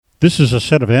This is a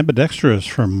set of Ambidextrous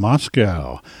from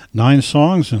Moscow. 9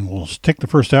 songs, and we'll take the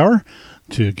first hour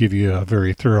to give you a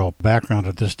very thorough background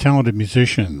of this talented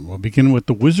musician. We'll begin with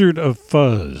The Wizard of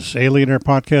Fuzz, Alien Air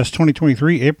Podcast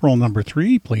 2023, April number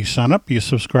 3. Please sign up, be a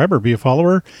subscriber, be a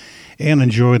follower, and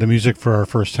enjoy the music for our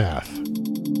first half.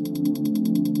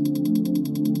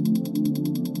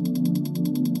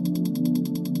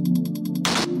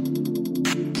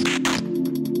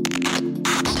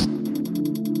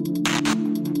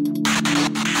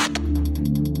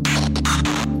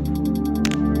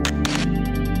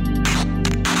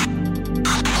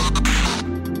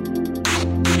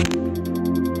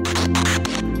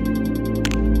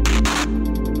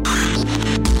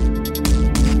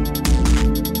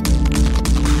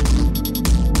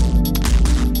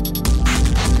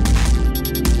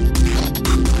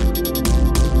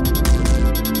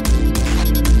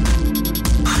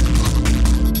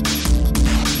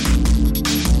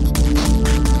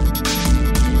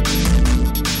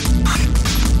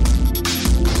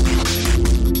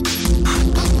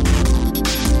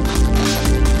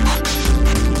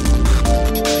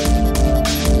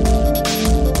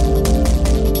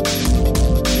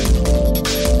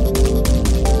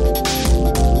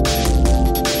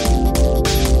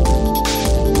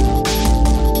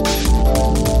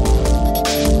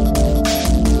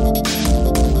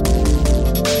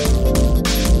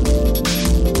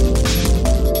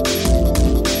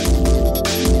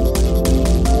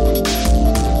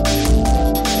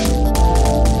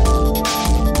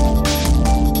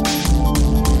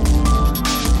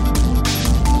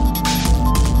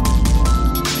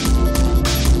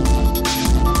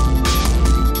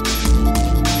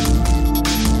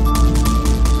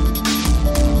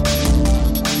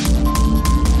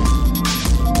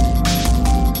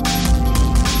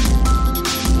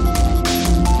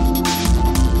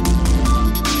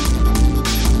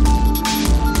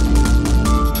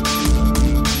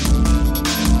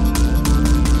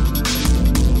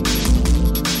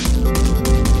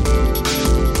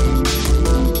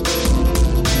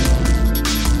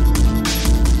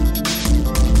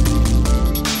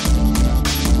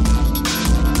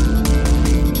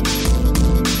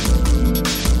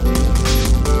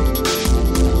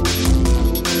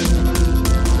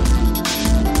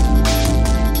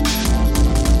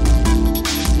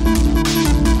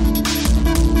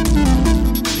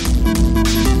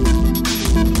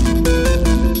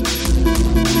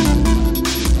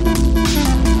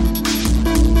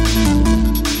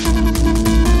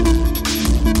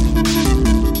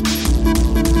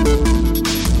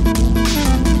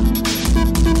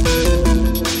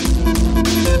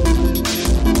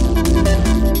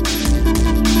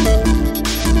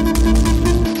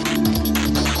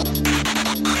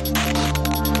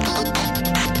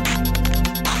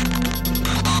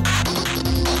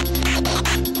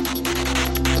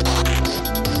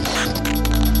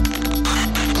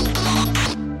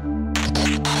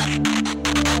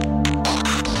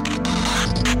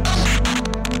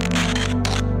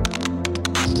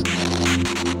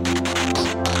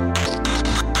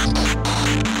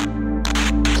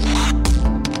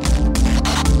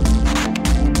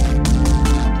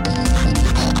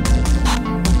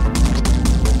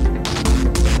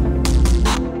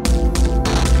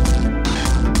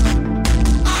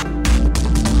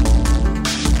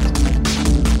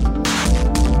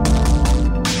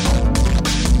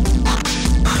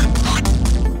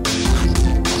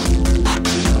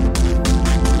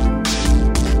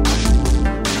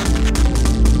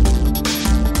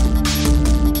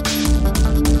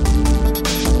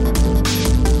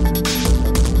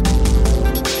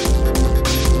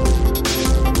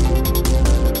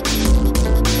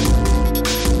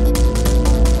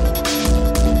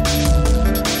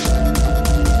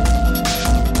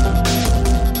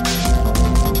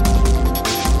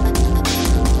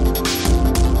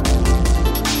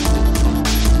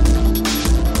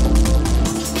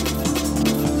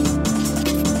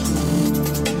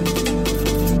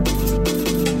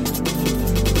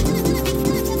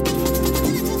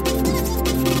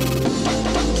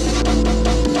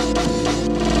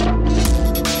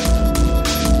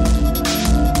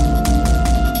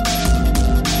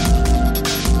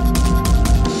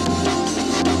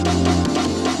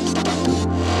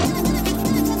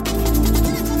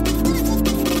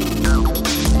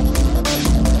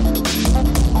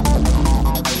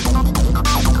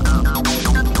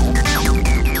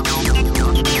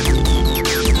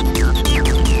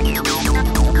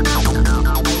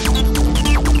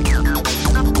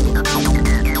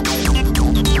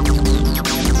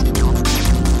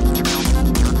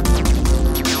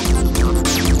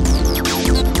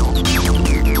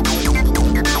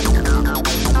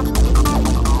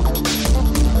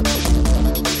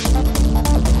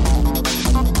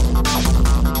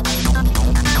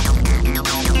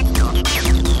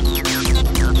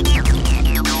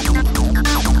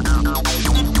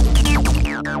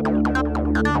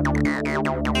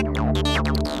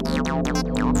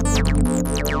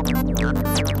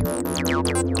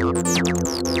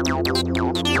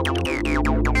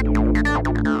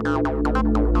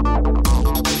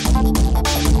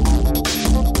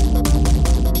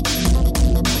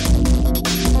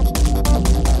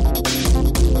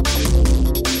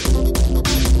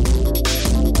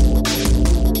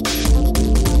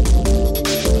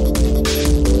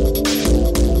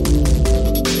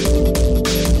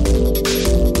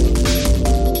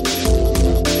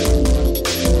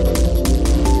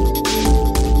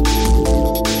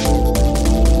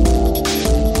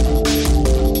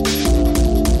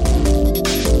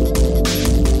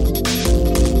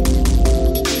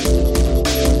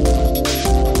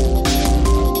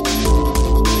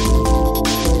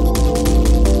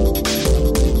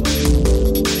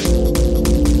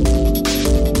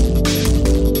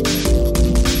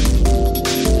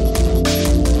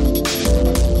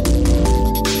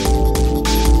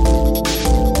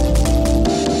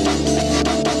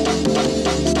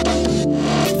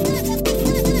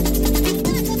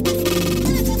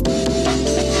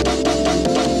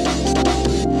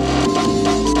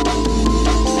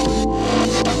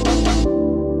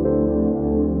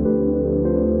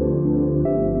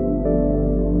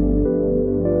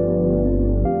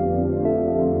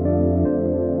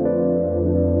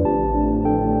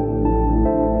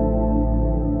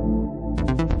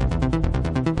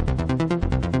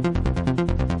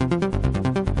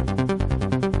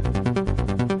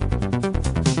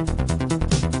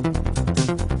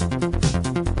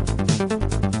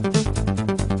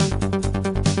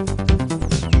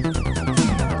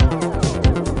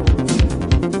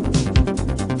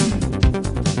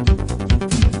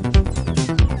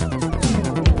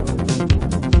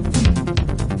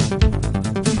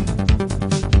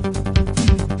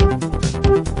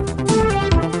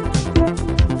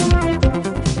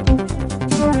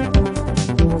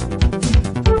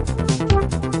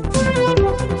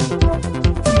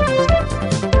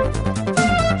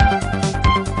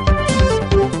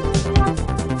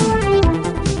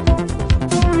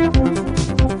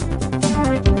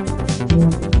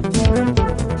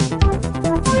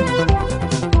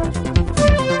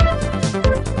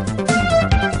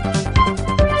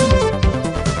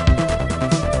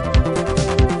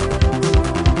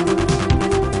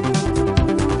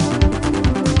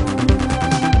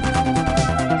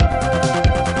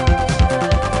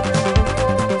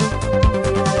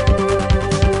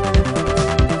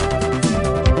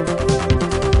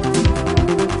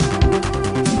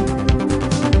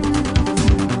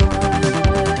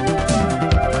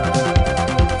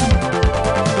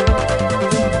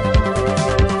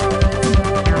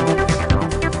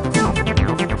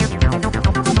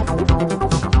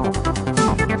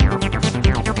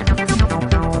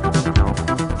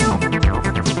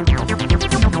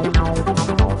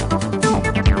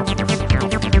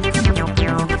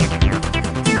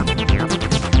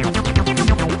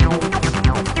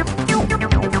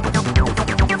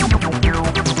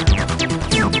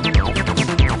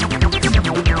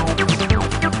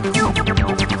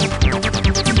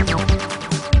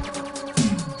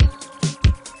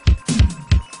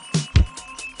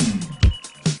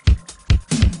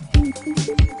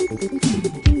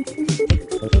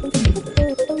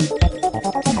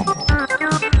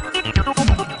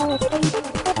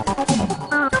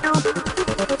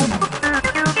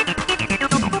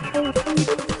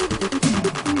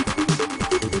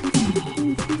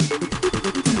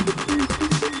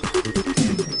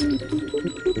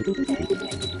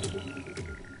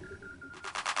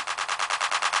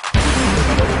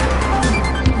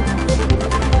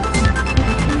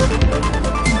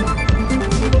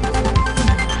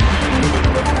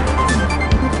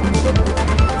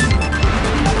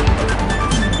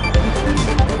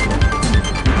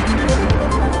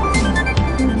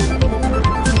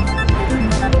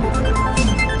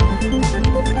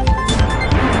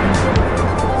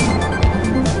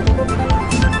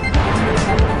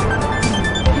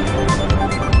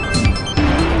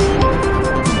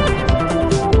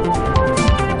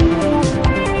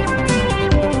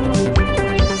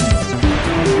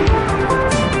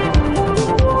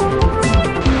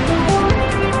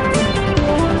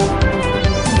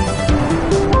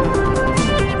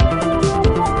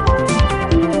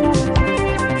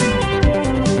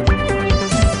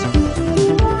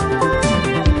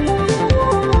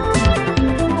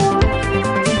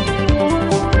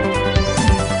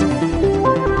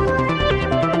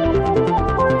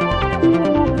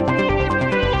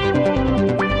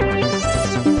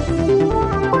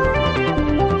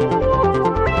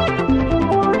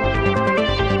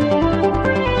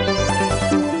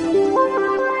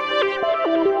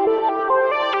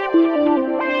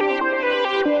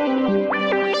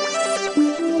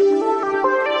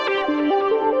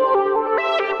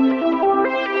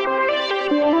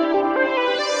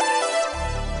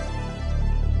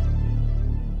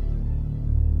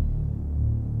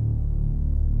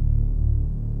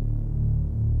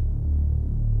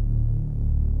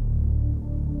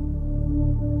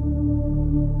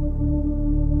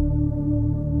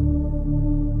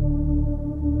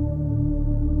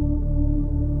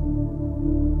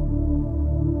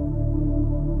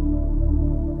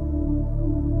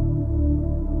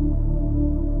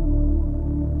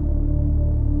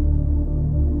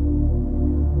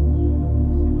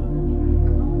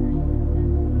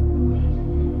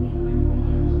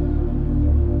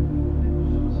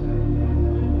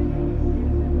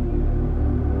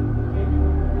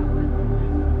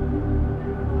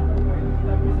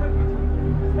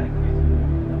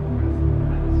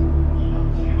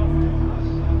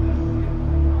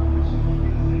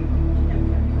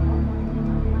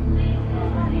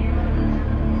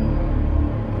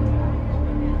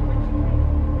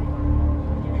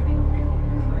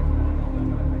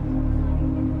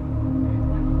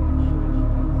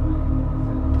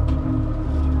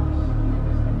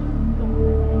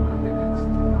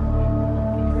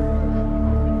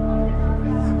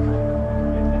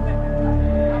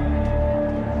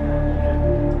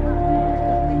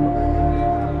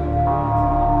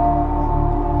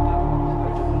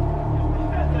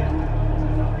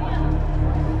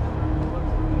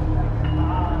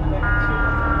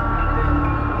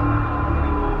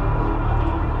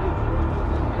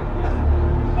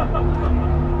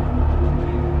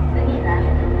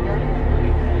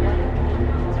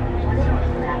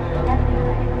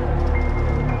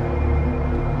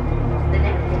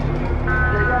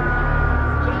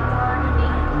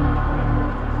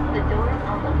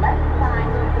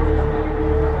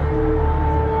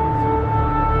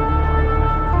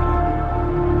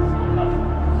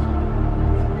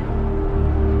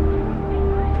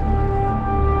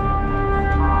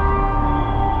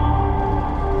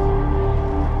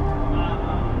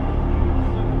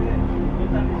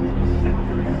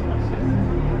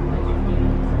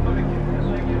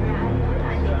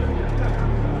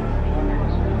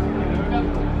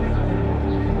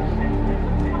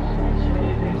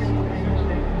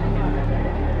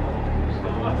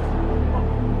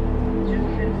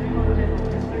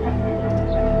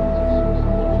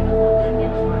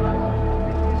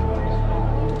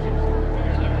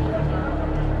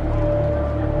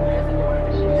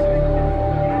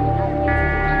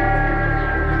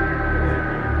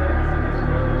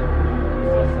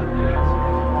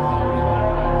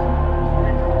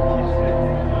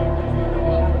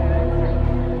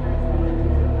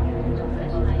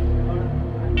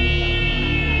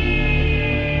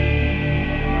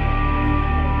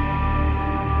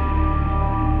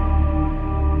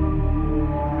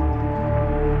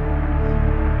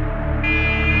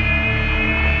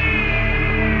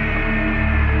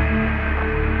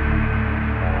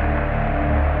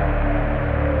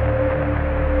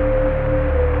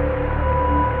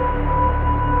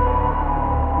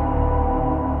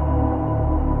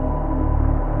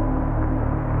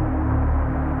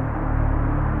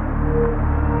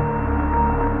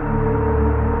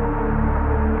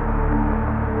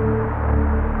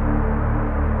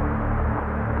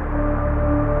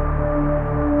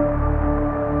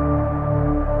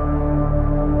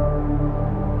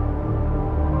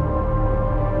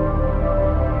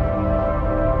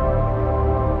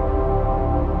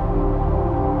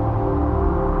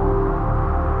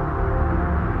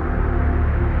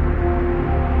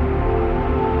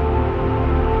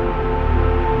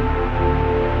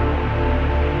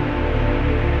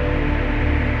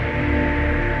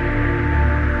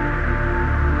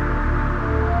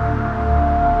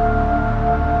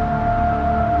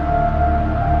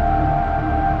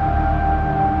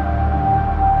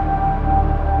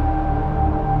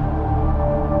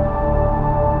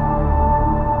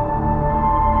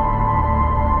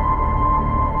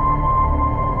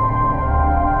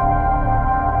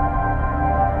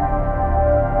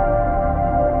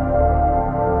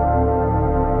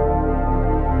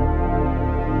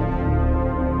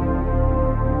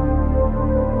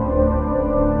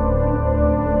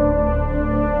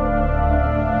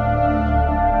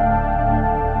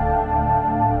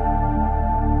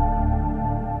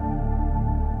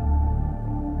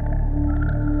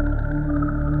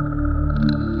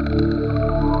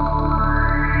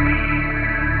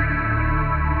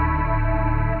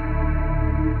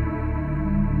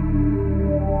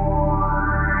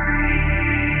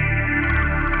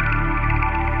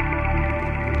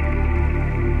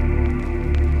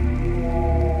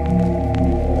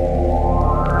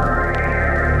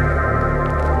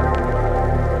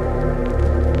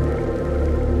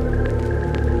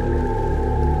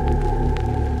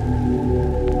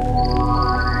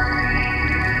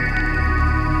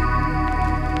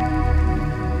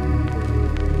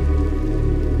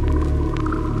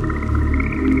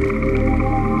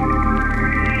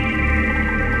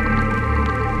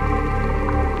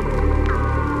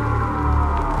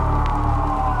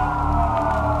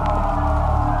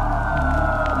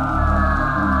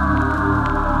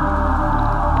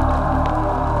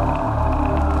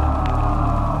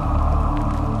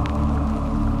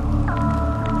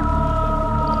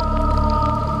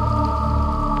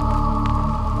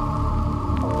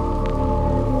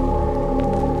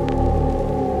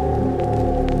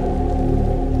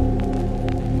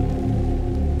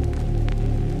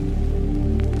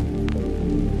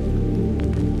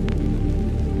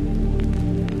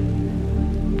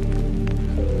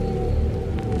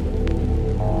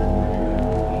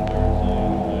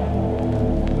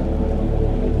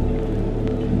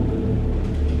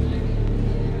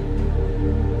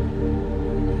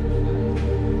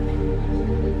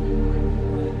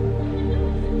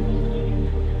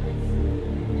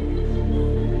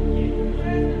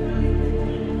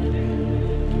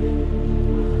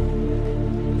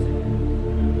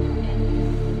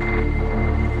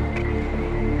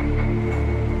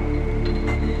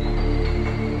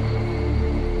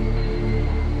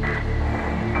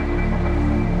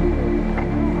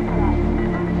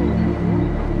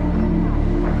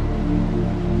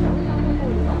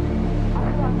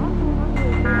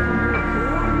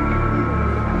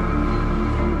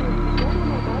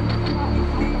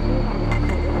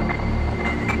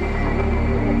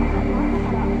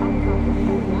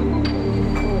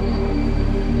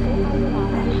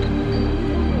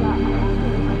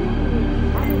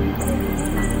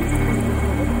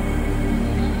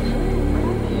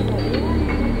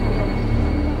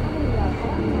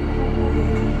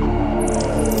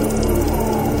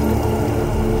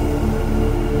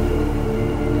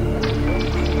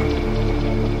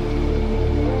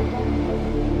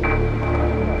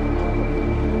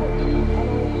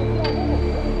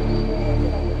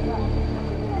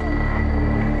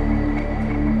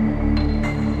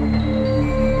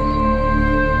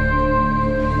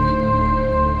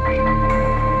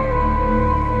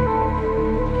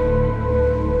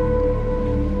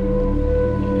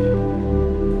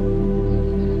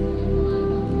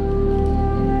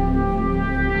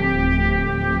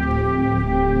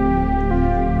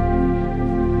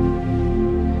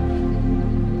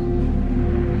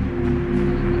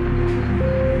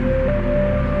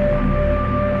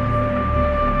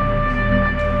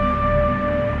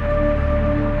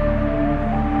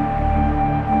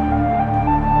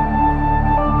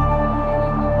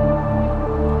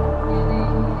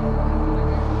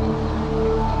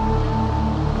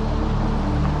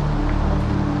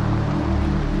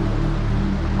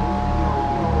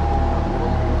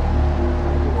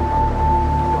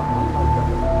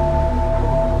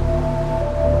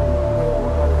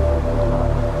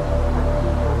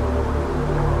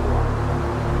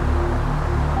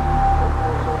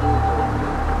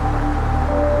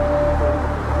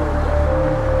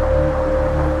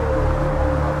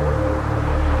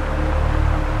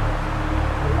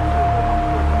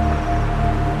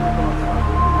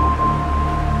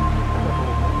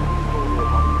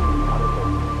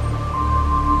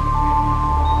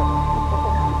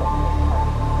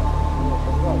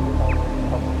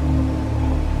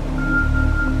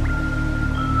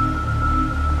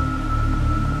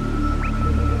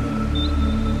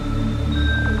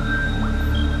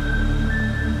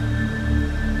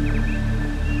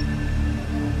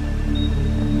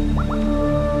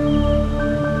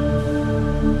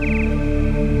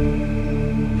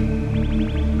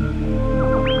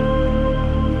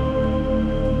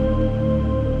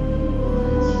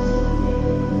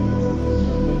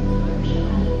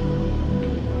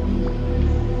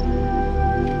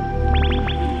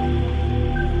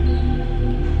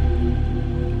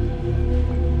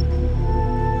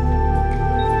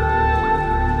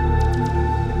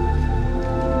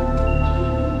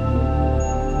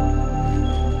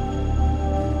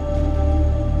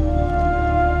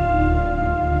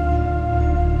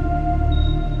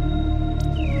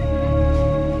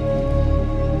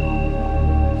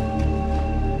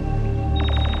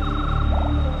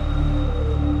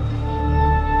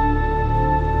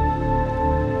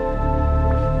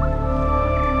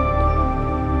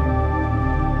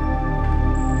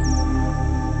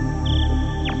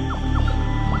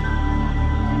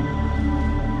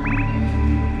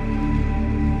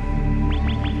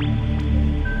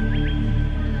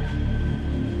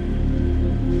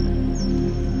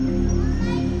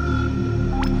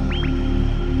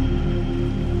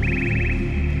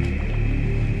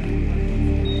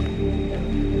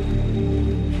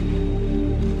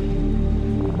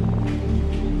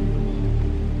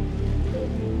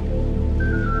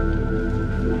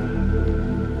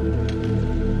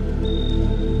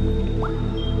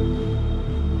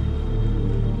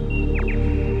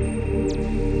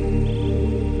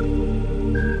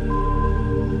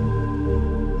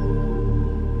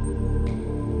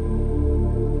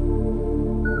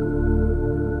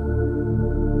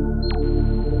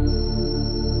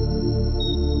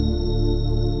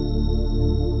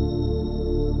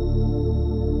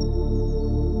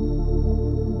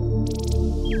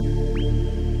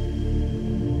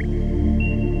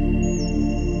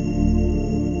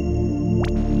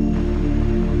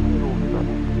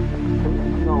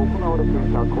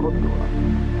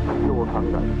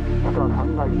 地下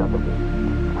3階建てで、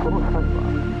その下には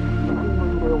地震の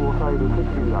揺れを抑える設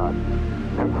備があり、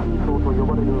免震層と呼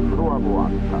ばれるフロアもあ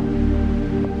った。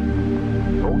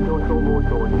東京消防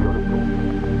庁によると、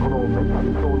この免震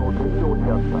層の天井に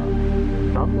あった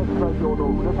断熱材用の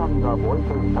ウレタンが燃え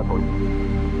ていたという。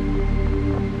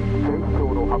警視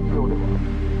庁の発表では、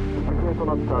犠牲と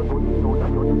なった5人のうち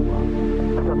4人は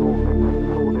地下の免震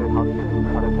層で発見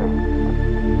されている。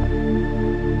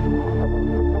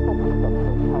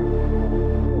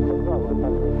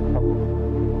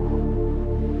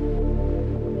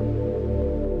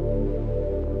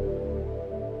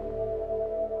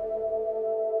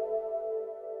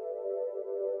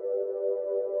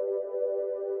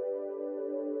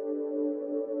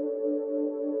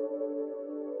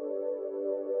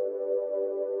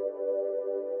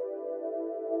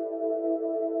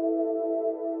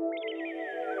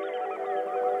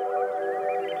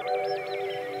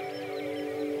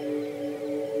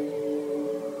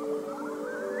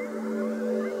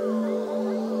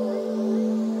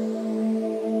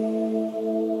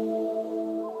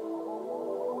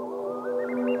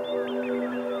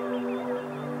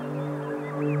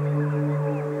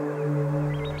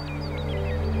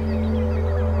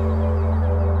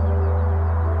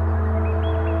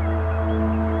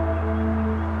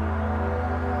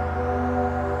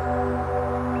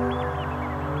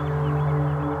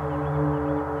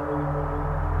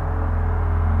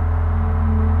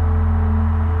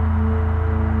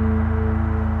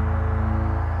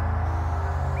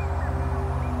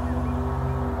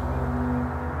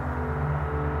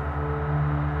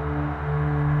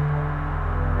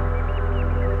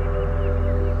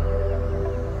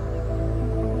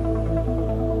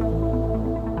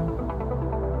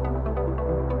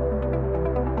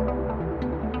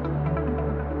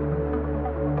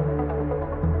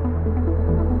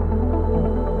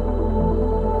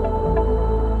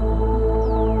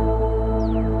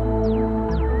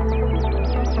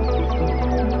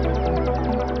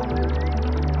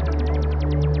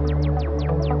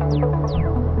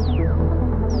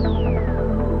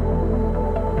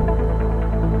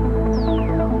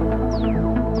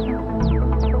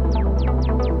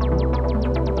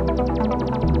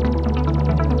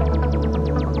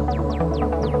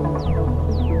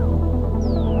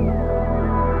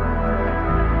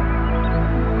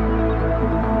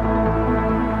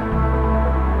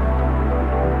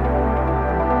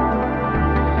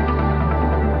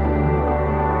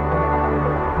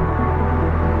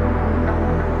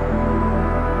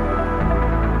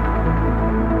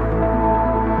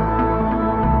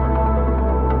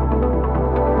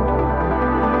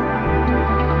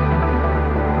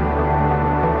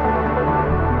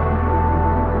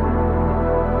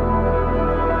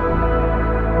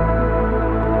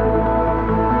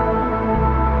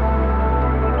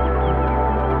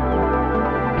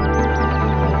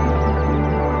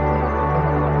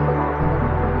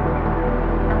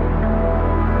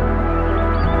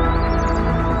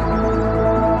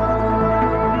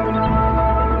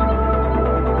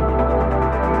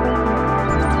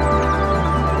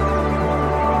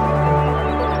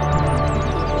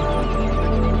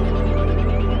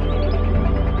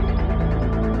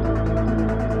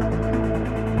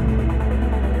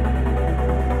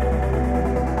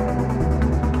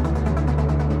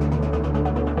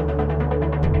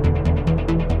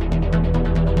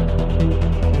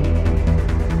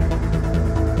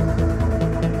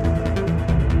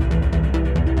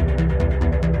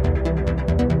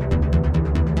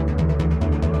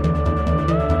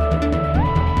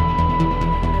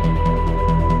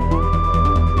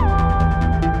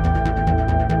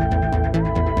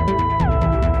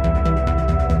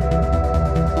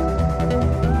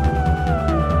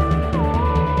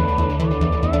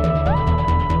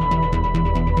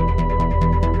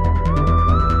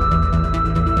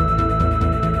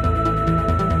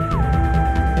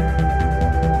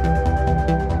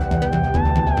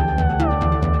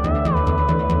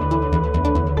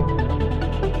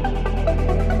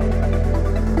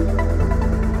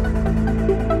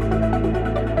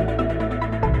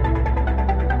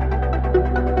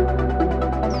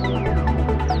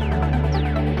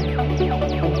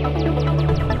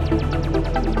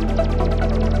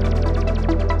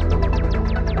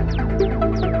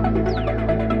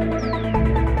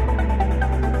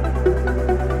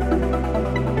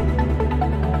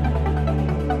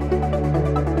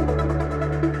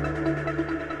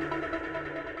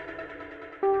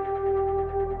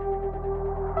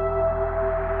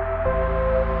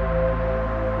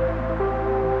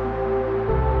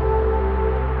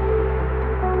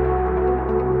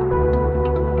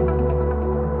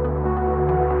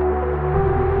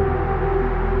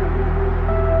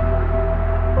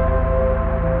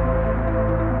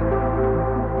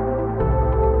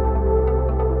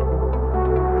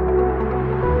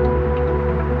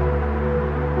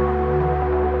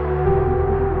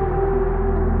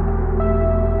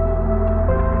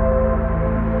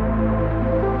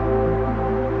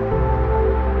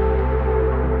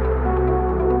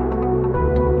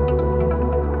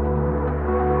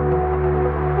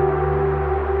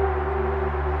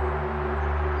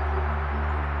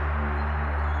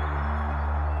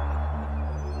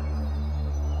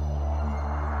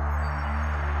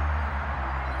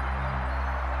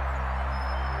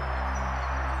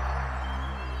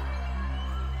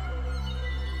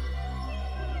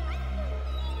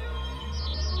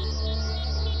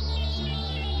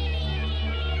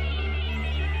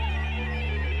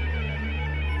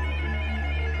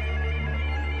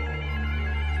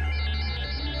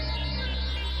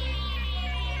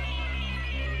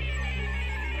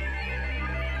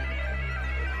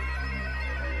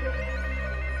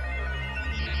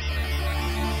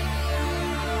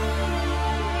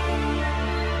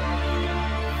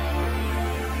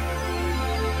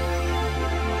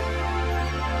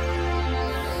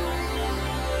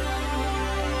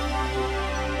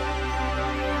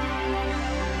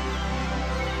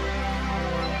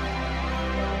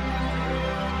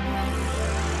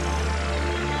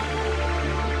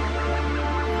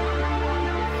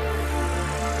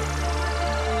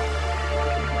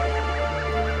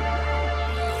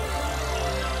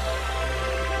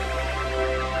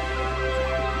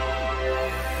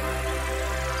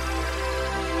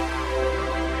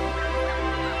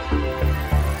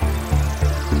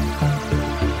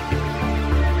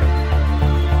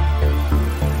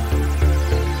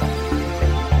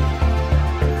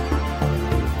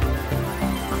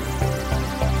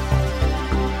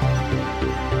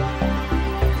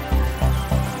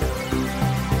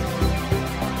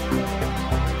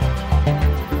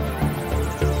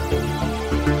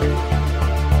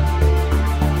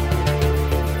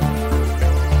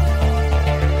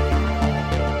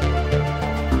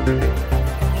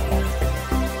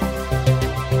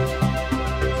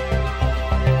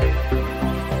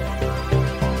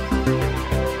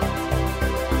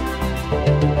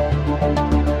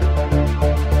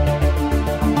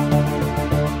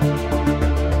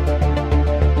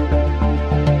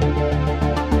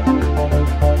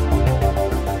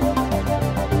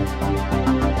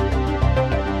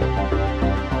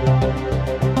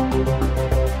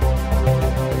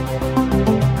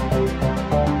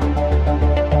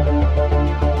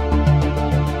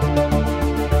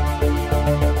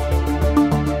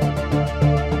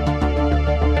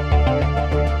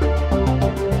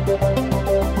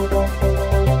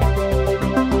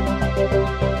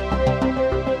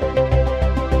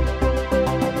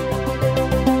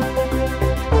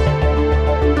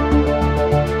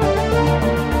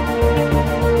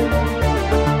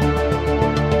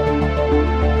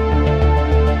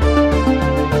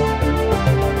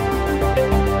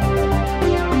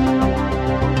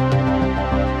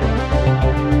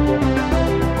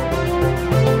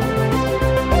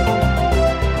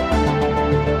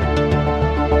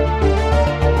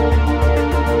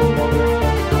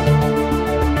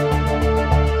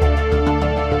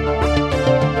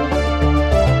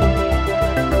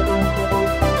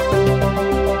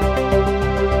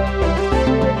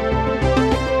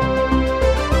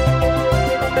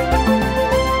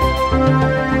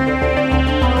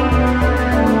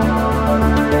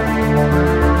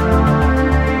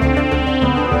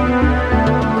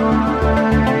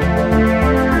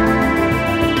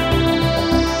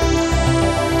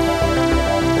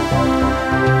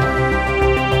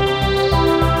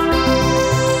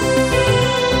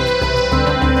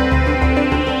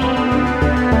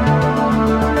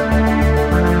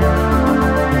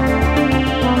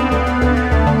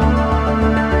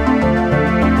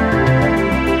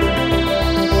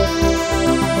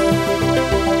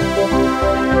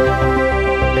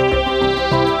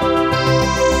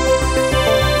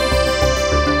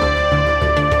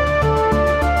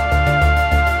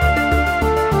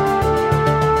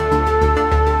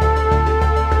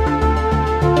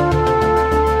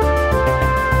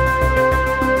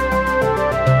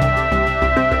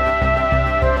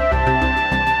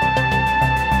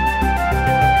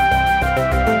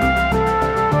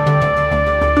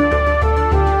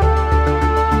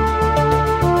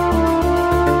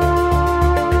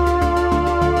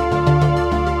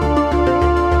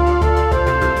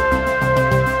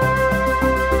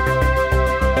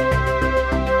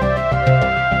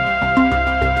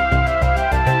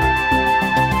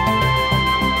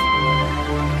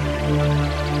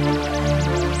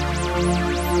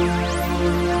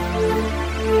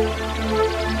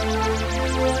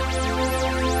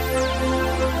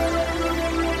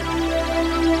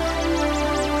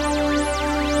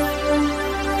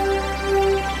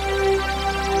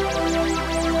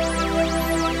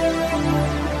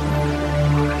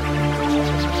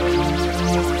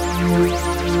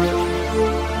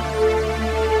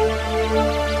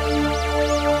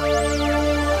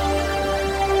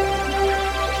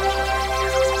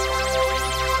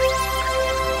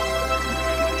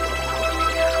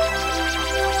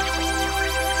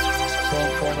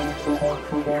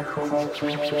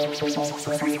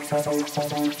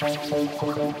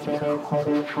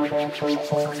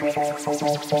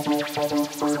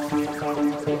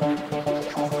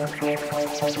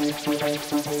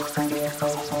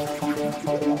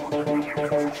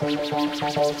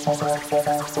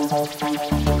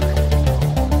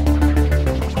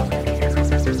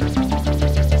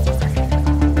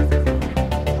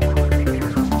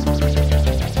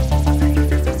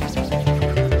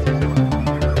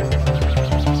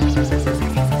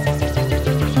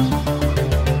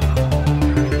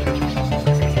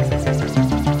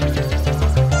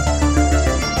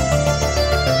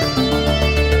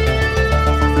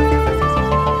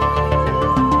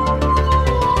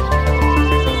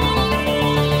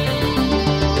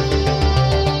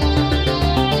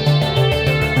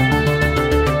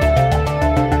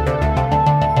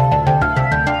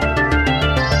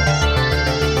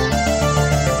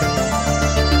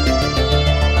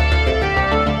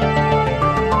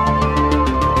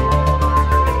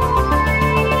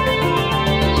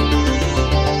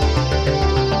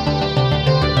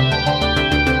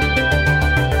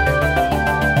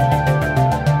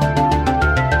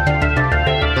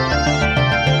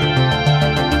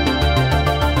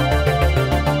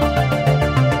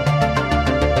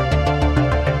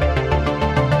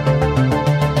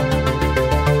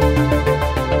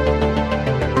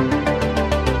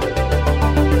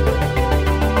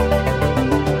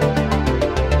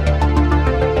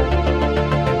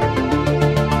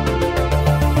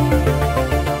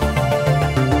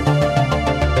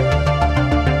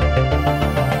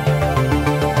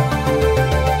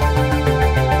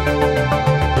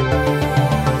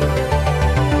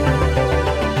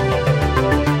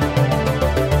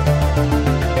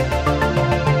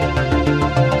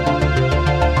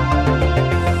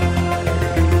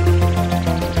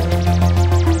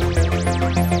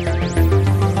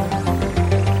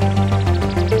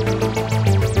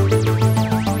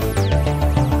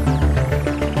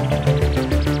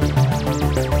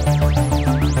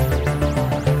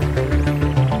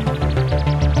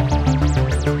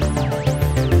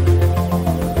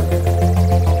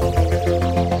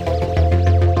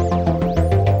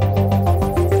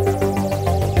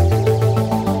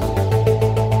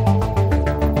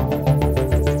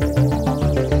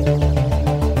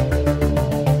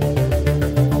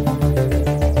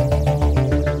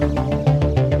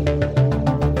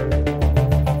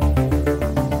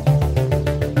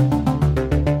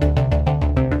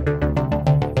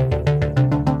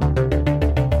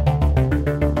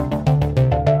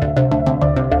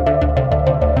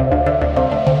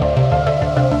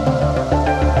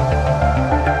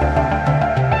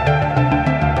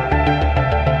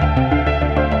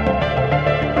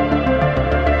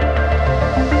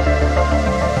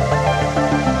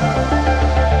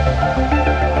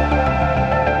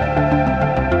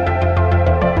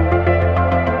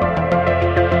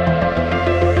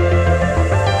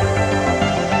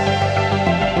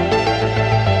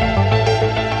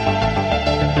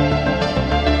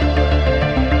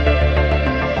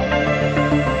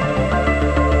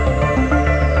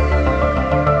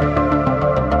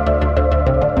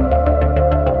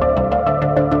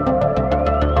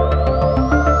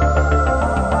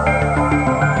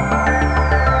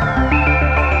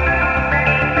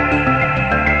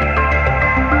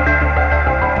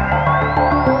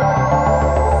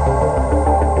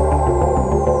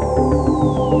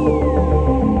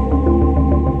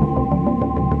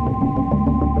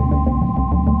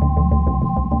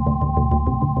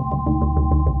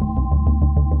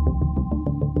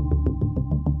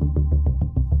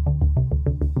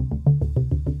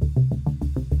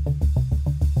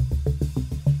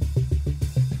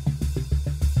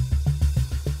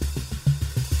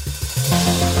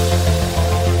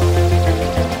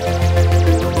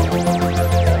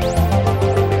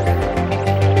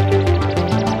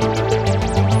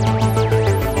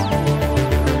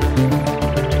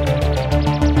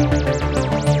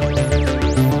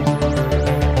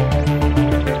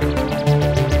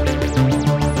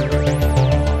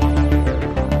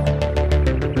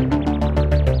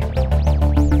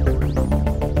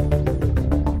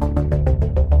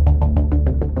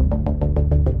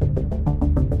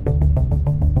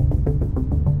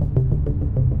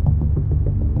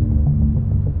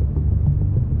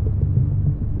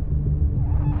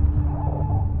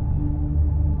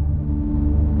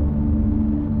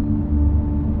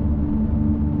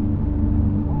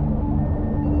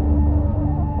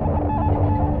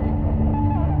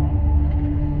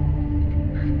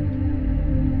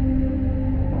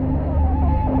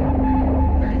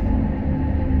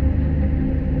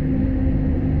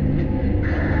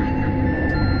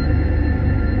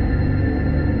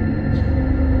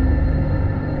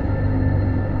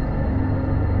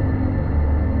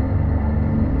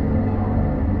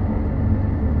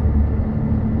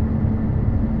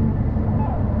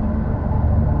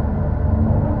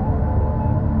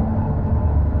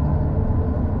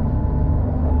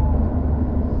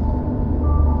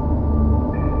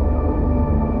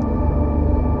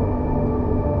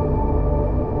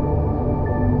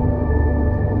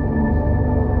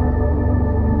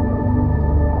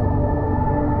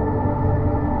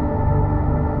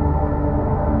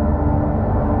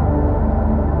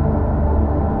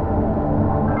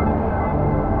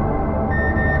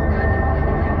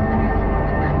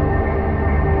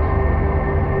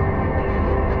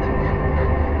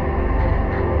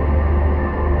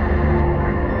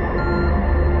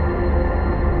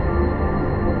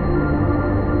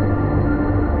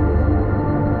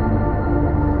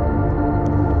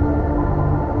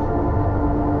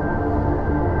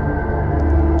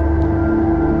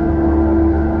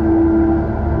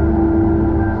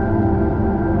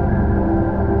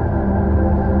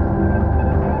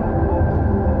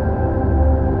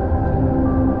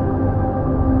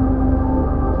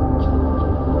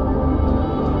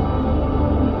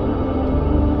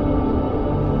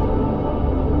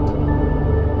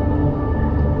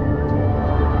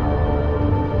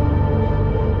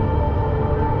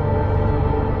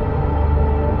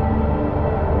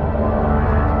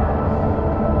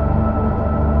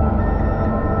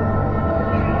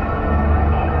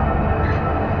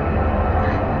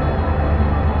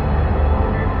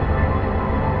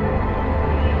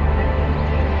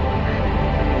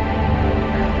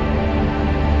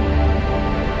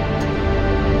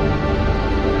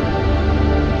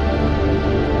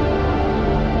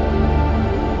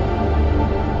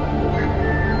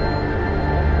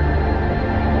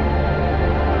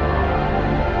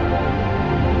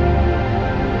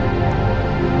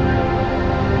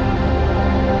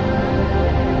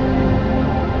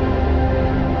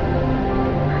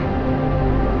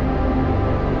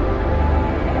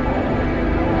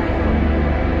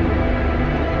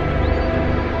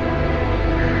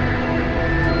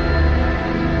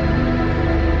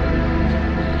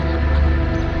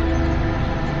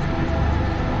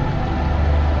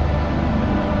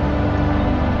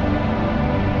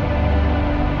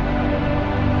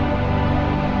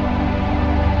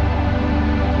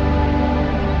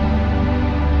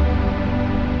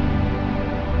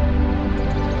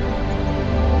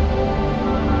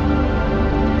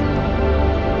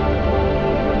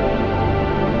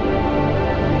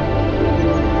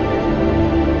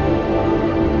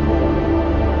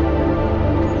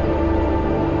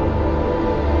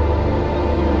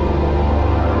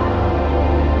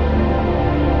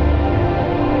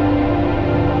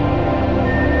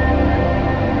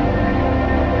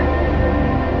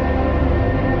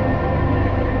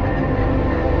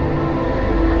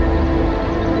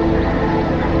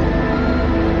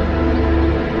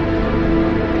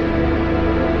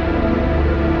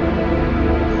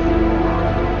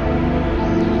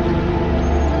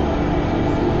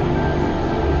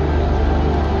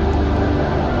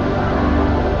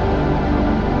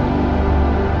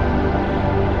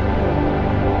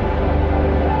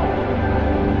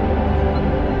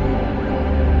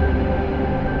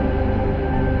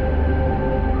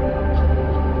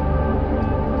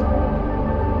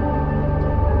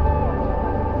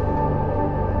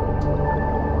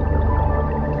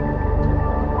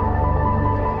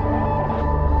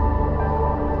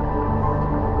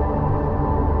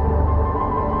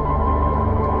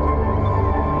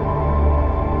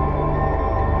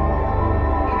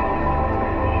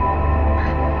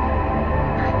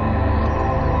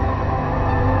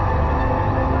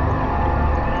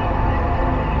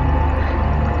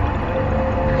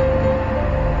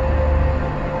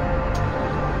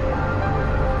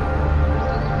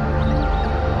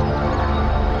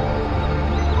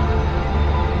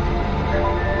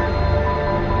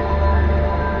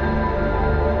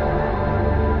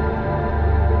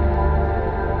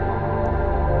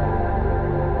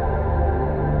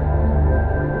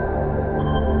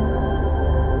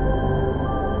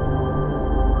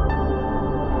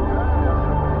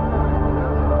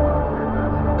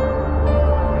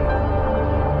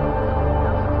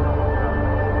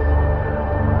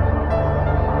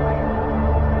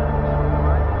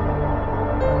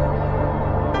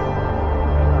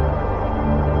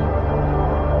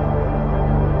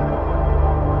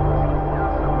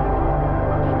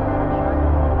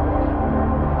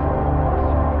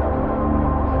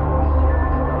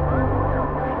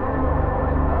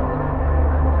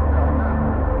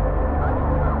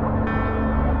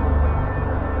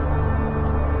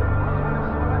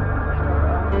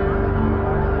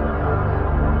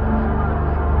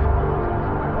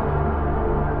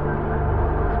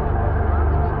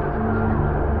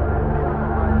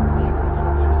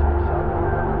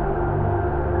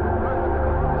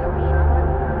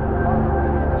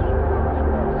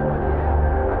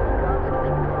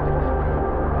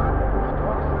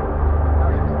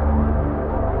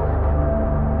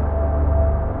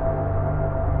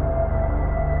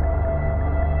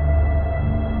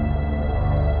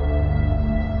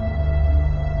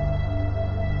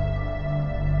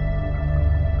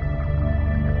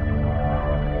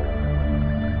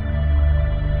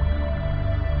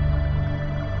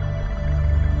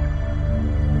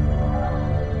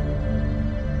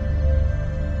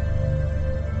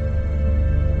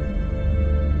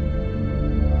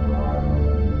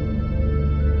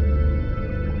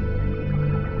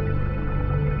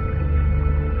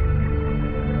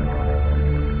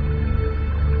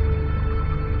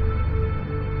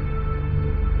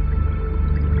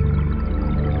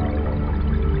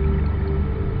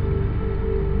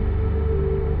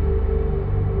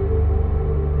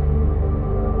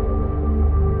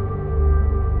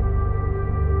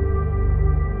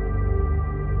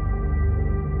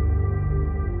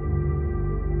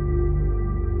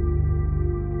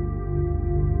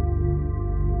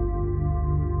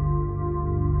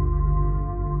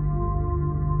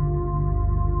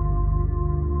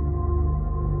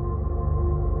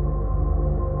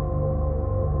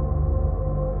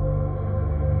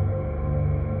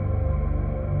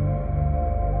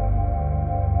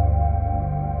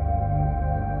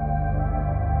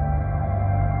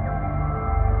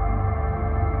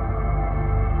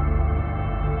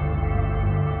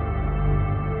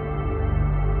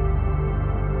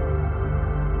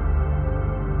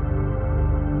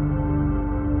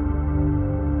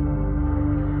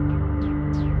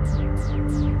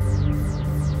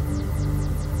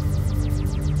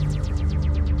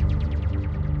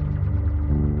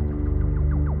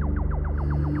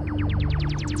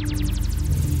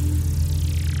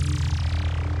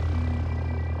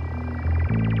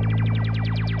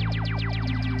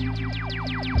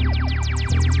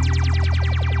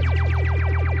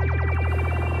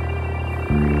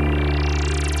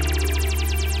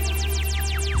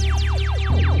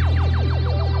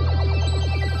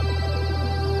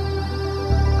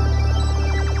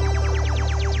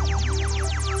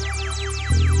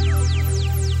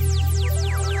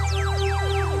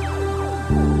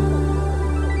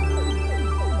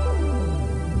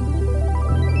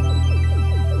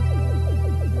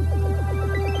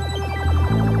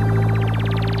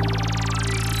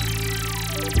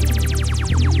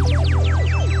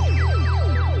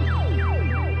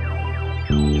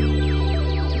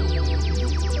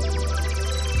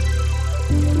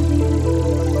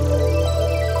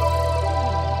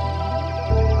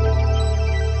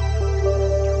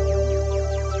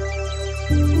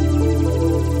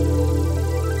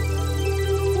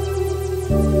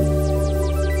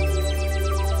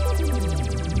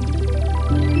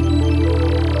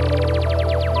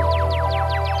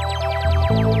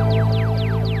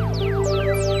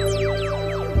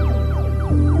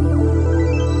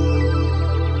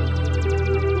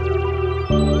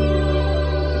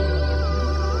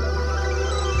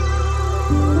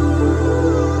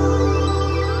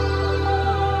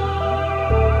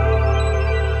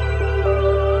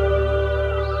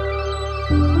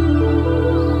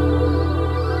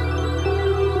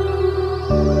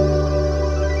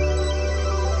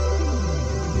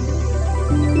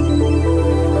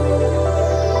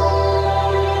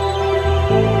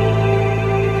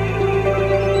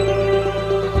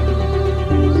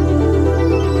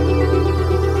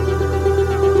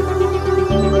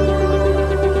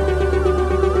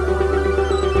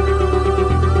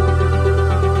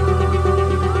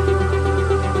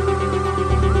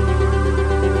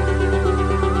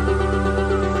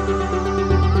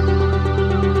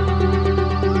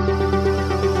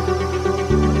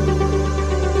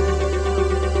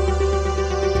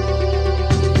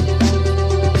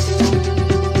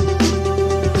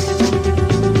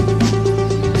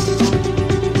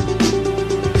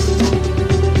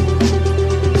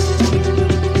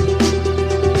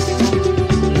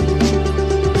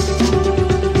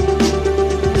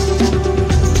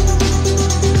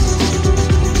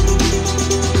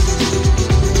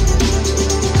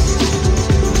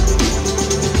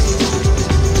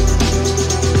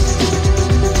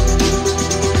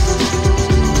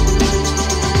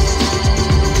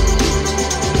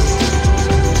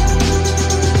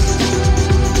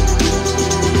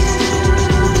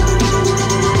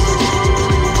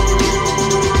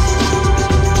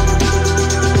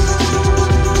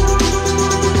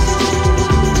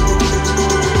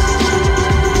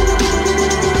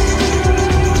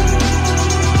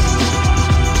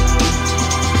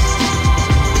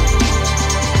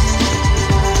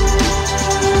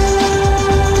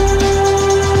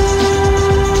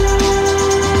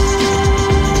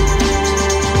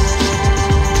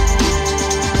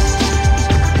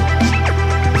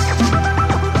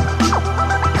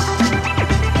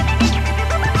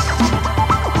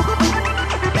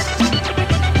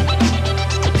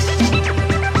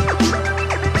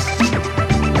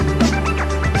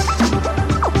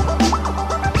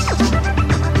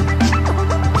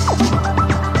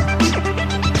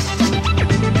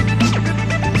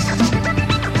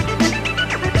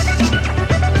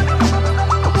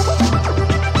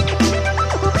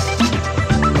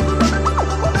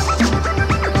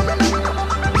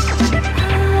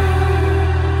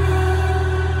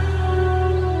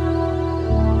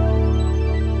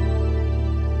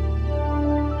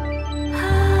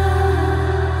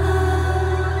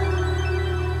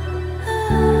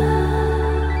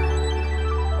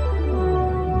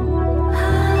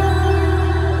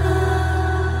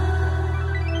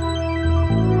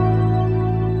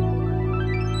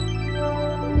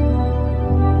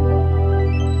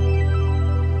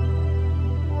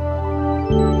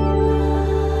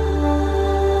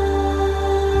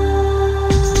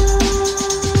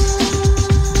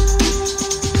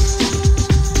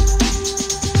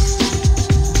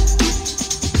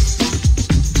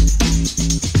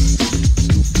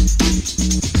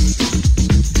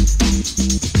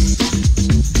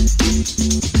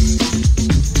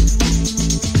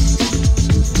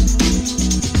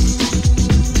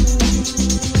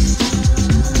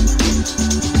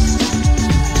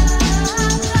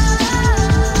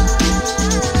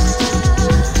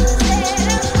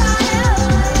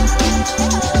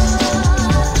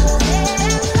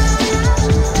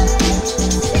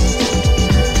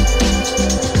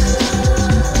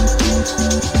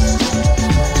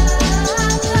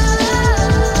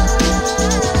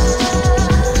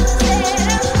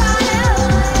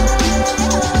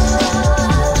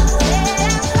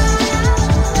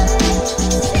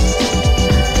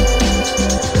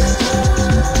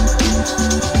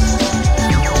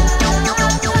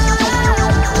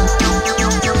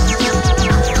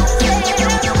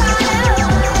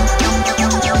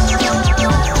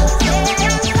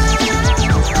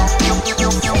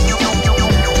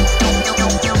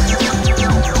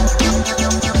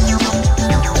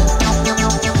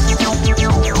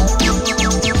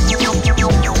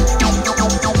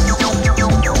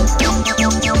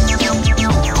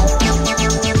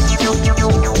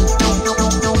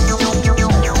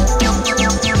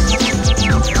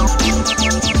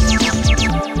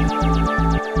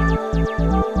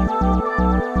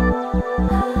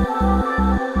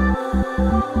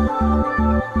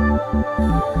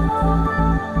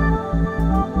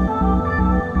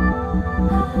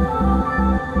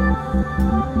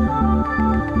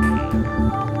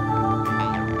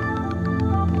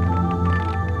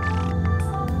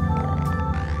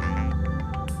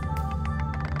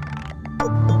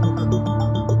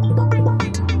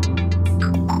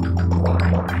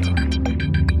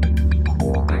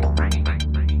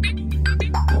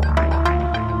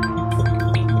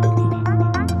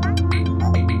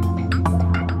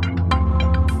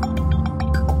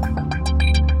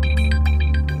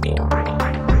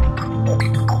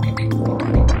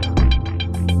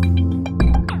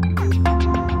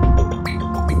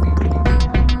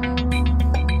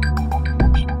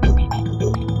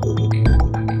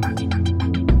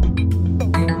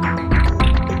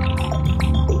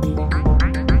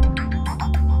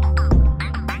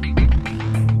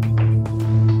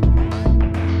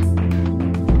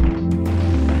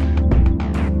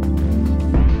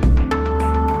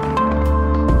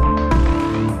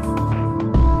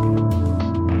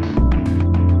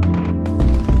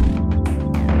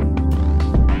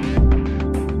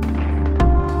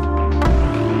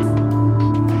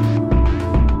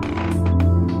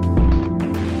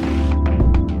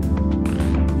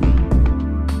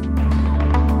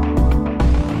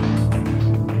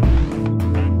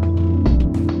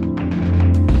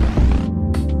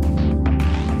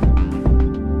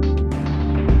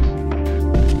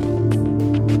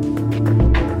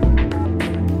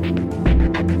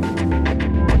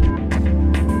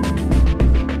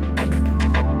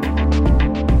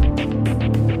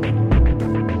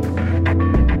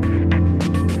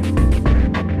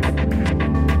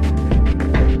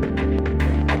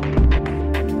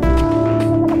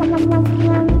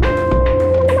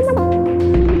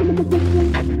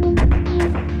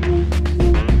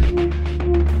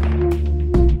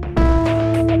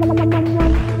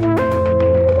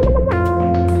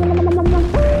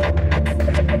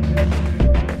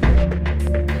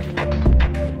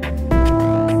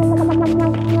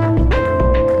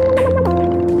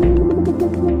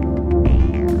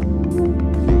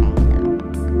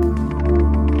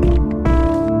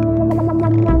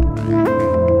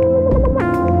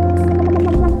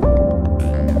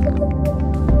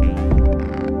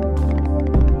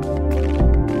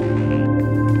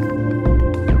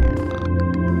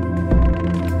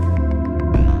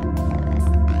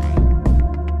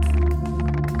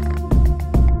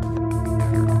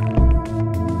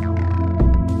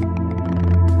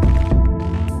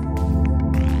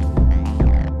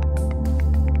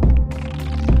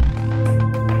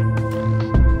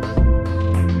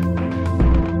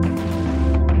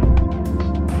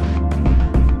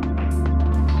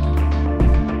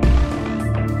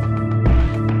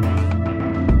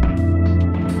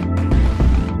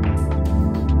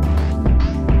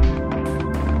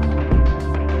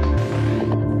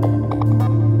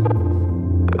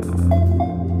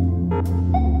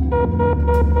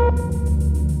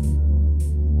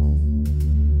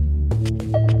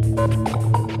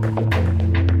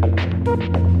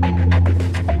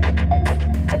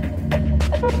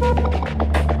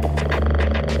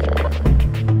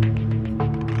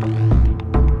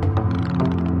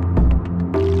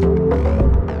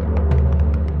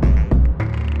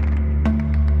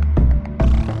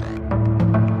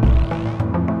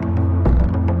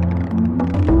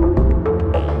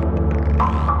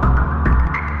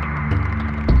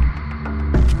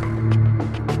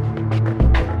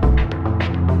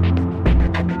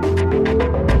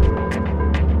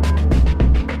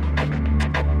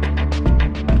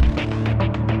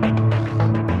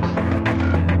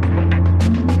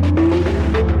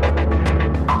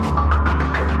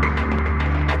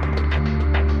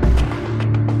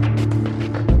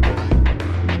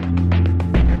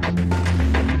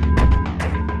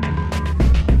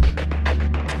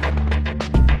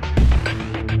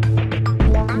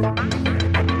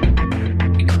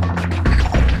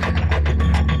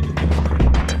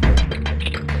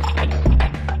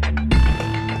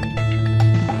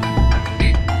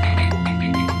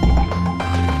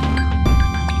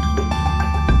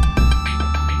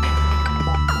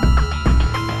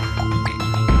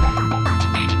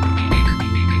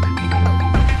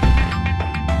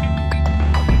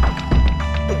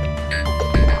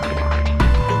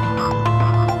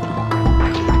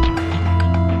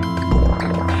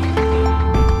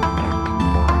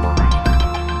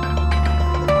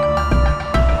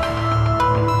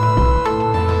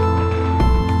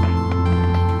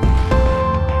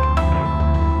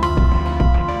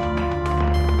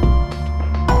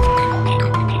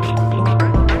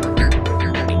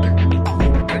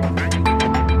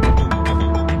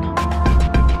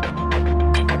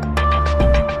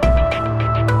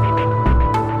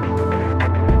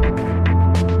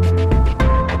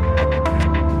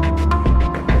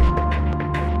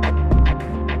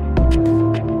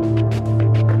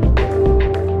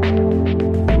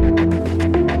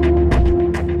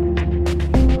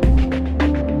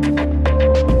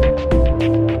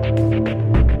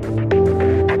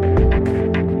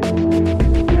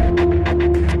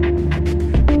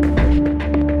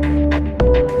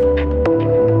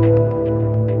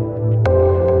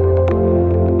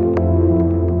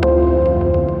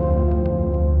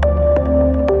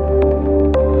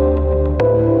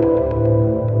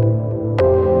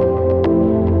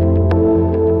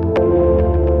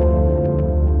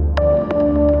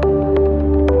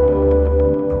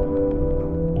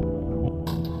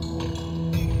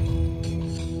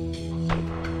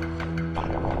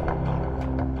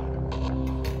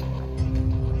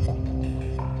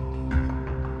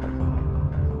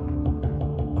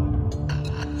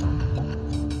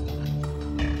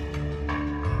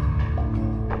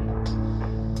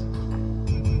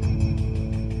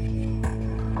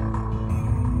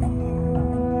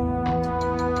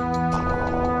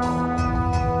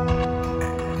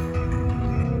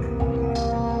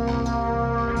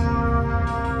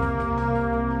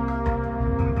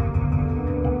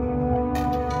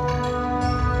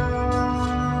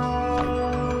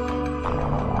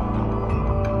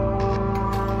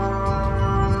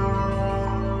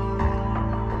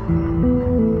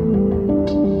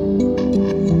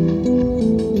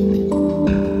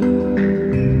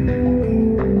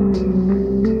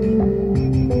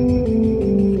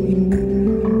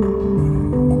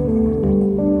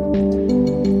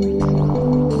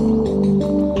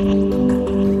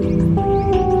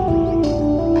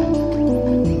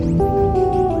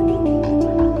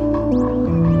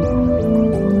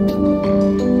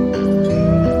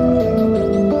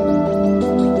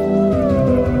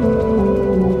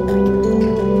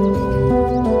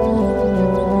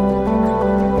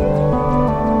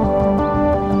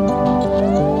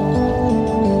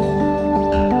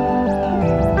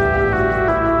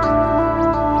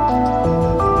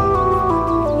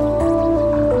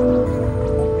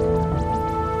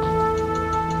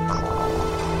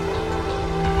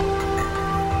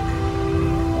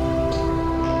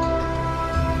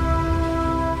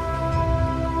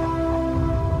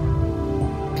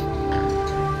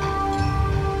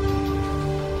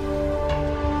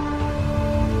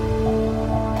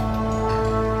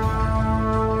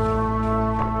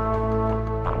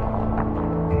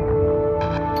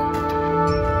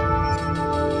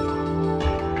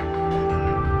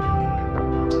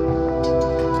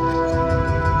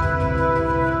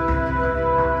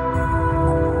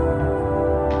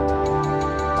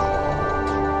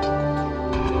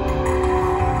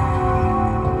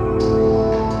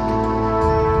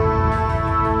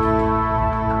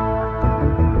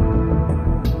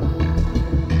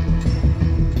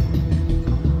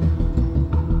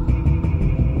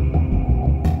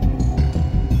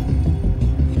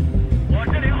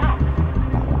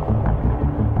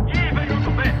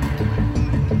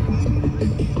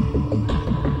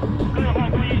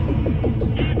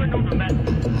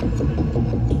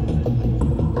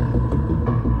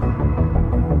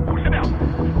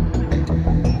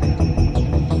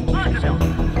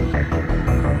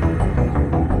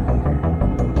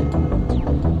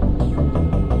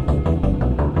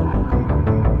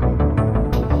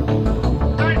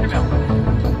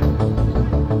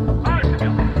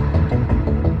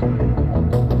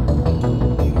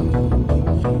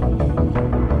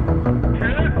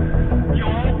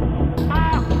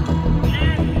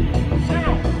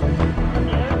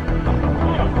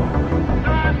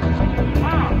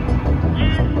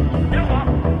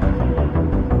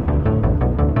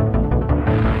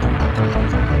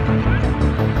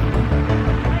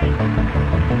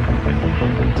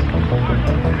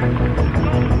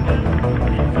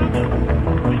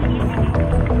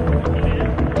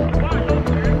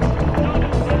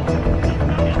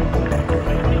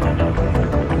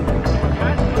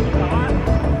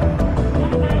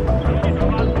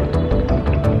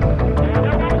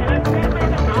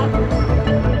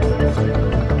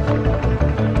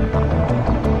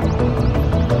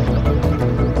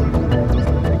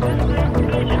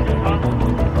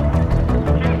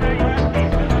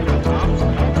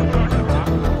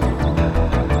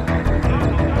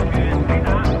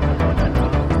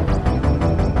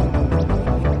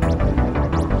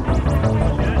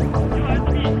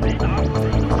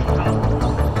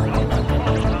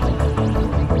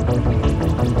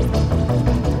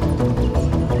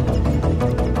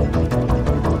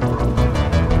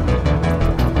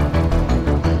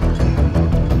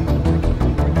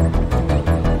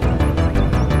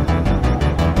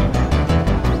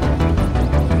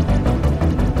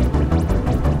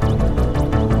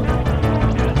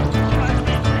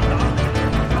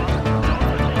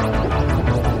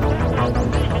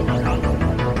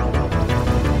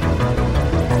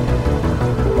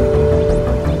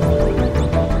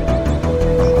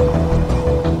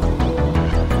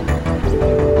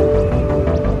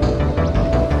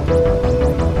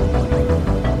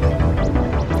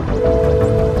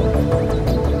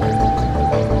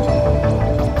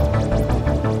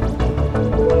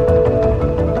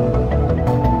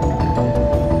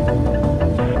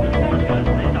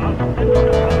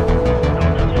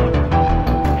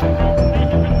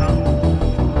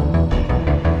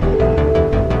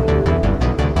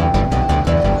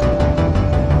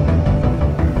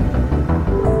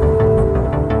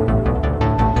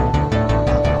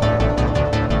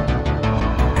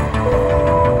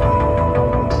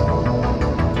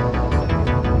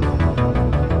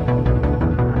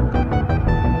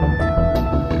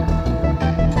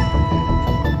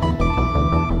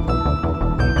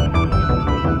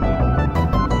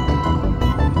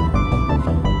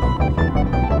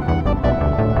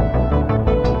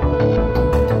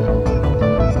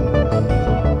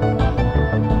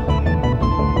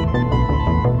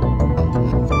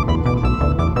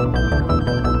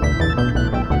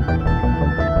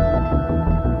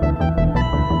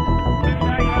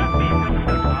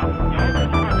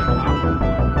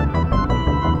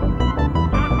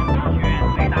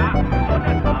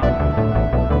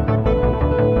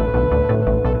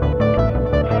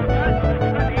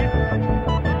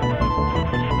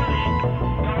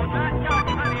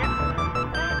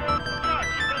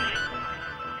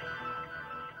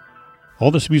All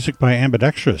this music by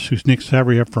Ambidextrous, who's Nick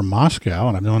Savriev from Moscow,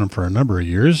 and I've known him for a number of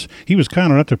years. He was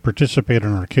kind enough to participate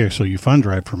in our KXLU Fund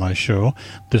Drive for my show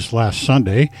this last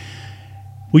Sunday.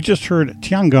 We just heard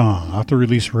Tiangong off the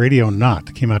release Radio Not,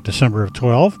 that came out December of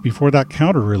 12. Before that,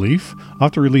 Counter Relief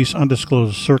off the release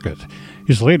Undisclosed Circuit.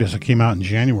 His latest, it came out in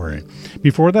January.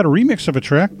 Before that, a remix of a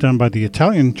track done by the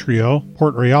Italian trio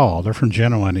Port Real. They're from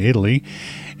Genoa in Italy.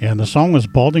 And the song was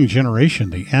Balding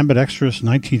Generation, the Ambidextrous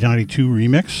 1992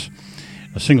 remix.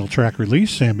 A single-track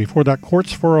release, and before that,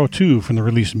 Quartz 402 from the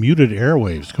release Muted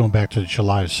Airwaves, going back to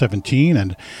July 17,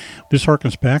 and this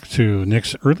harkens back to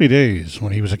Nick's early days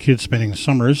when he was a kid spending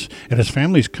summers at his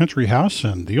family's country house,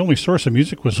 and the only source of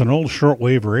music was an old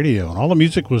shortwave radio, and all the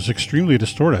music was extremely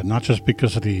distorted, not just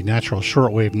because of the natural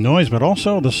shortwave noise, but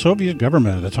also the Soviet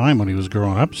government at the time when he was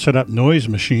growing up set up noise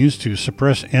machines to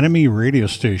suppress enemy radio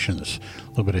stations. A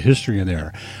little bit of history in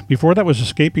there. Before that was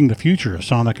Escaping the Future, a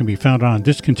song that can be found on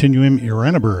Discontinuum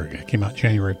Irenaburg. It came out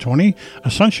January of 20.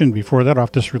 Assumption, before that,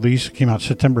 off this release, came out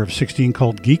September of 16,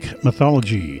 called Geek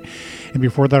Mythology. And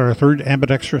before that, our third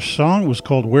Ambidextrous song was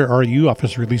called Where Are You, off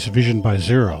his release Vision by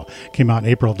Zero. It came out in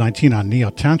April of 19 on Neo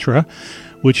Tantra,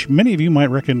 which many of you might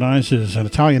recognize as an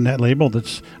Italian net label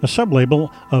that's a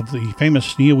sub-label of the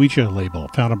famous Neoicha label,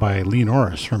 founded by Lee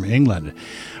Norris from England.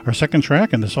 Our second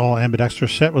track in this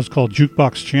all-ambidextrous set was called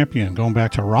Jukebox Champion, going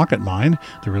back to Rocket Mind,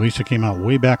 the release that came out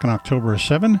way back in October of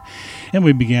 7. And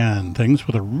we began things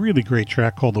with a really great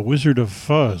track called The Wizard of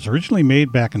Fuzz, originally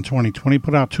made back in 2020,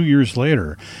 put out 2 years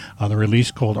later on the release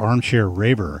called Armchair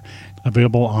Raver.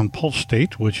 Available on Pulse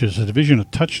State, which is a division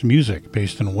of Touched Music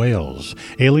based in Wales.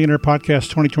 Alien Air Podcast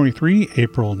 2023,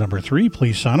 April number 3.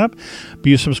 Please sign up,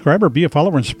 be a subscriber, be a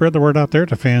follower, and spread the word out there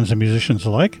to fans and musicians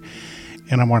alike.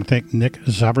 And I want to thank Nick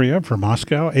Savriev from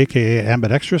Moscow, a.k.a.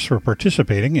 Ambidextrous, for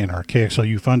participating in our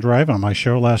KXLU Fund Drive on my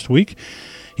show last week.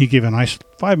 He gave a nice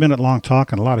 5-minute long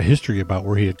talk and a lot of history about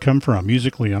where he had come from,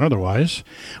 musically and otherwise.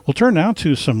 We'll turn now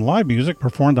to some live music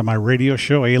performed on my radio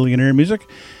show, Alien Air Music.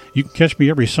 You can catch me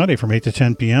every Sunday from 8 to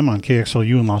 10 p.m. on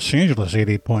KXLU in Los Angeles,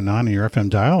 88.9 on your FM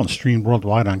dial, and streamed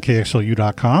worldwide on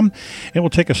KXLU.com. And we'll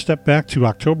take a step back to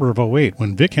October of 08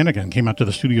 when Vic Hennigan came out to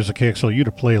the studios of KXLU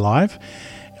to play live.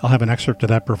 I'll have an excerpt of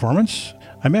that performance.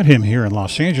 I met him here in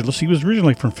Los Angeles. He was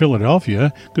originally from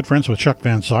Philadelphia, good friends with Chuck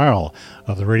Van Zyl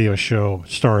of the radio show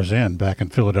Star's End back in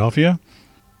Philadelphia.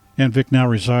 And Vic now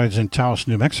resides in Taos,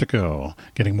 New Mexico,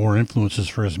 getting more influences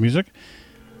for his music.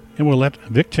 And we'll let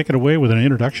Vic take it away with an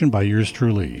introduction by yours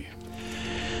truly.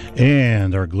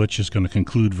 And our glitch is going to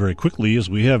conclude very quickly as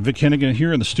we have Vic Hennigan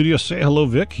here in the studio. Say hello,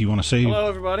 Vic. You want to say... Hello,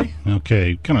 everybody.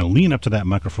 Okay. Kind of lean up to that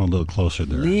microphone a little closer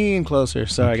there. Lean closer.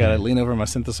 Sorry, okay. I got to lean over my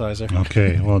synthesizer.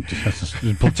 Okay. Well,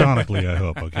 platonically, I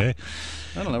hope, okay?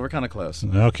 I don't know. We're kind of close.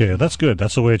 Okay. That's good.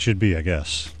 That's the way it should be, I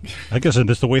guess. I guess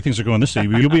that's the way things are going this day.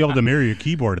 You'll be able to marry your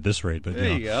keyboard at this rate. But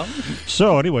there you go.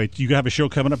 So, anyway, you have a show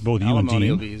coming up, both you and Dean.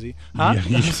 Will be easy. Huh?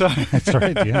 Yeah, I'm sorry. That's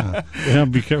right, yeah. Yeah,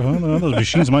 be careful. Oh, no, those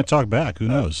machines might talk back. Who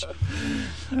knows?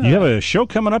 You have a show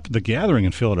coming up at The Gathering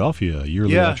in Philadelphia,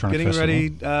 yearly electronic festival. Ready.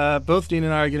 Both Dean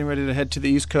and I are getting ready to head to the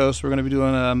East Coast. We're going to be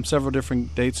doing several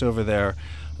different dates over there.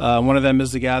 One of them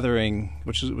is The Gathering,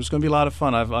 which was going to be a lot of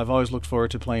fun. I've always looked forward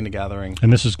to playing The Gathering.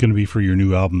 And this is going to be for your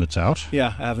new album that's out?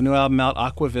 Yeah, I have a new album out,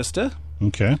 Aqua Vista.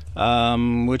 Okay.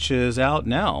 Which is out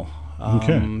now.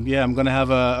 Okay. Yeah, I'm going to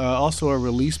have also a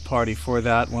release party for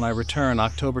that when I return,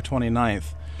 October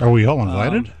 29th. Are we all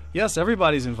invited? Yes,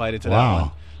 everybody's invited to that wow.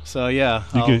 one. So, yeah,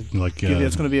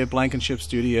 it's going to be at Blankenship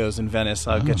Studios in Venice.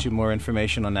 I'll get you more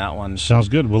information on that one. Sounds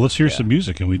good. Well, let's hear some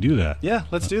music, and we do that. Yeah,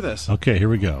 let's do this. Okay, here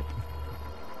we go.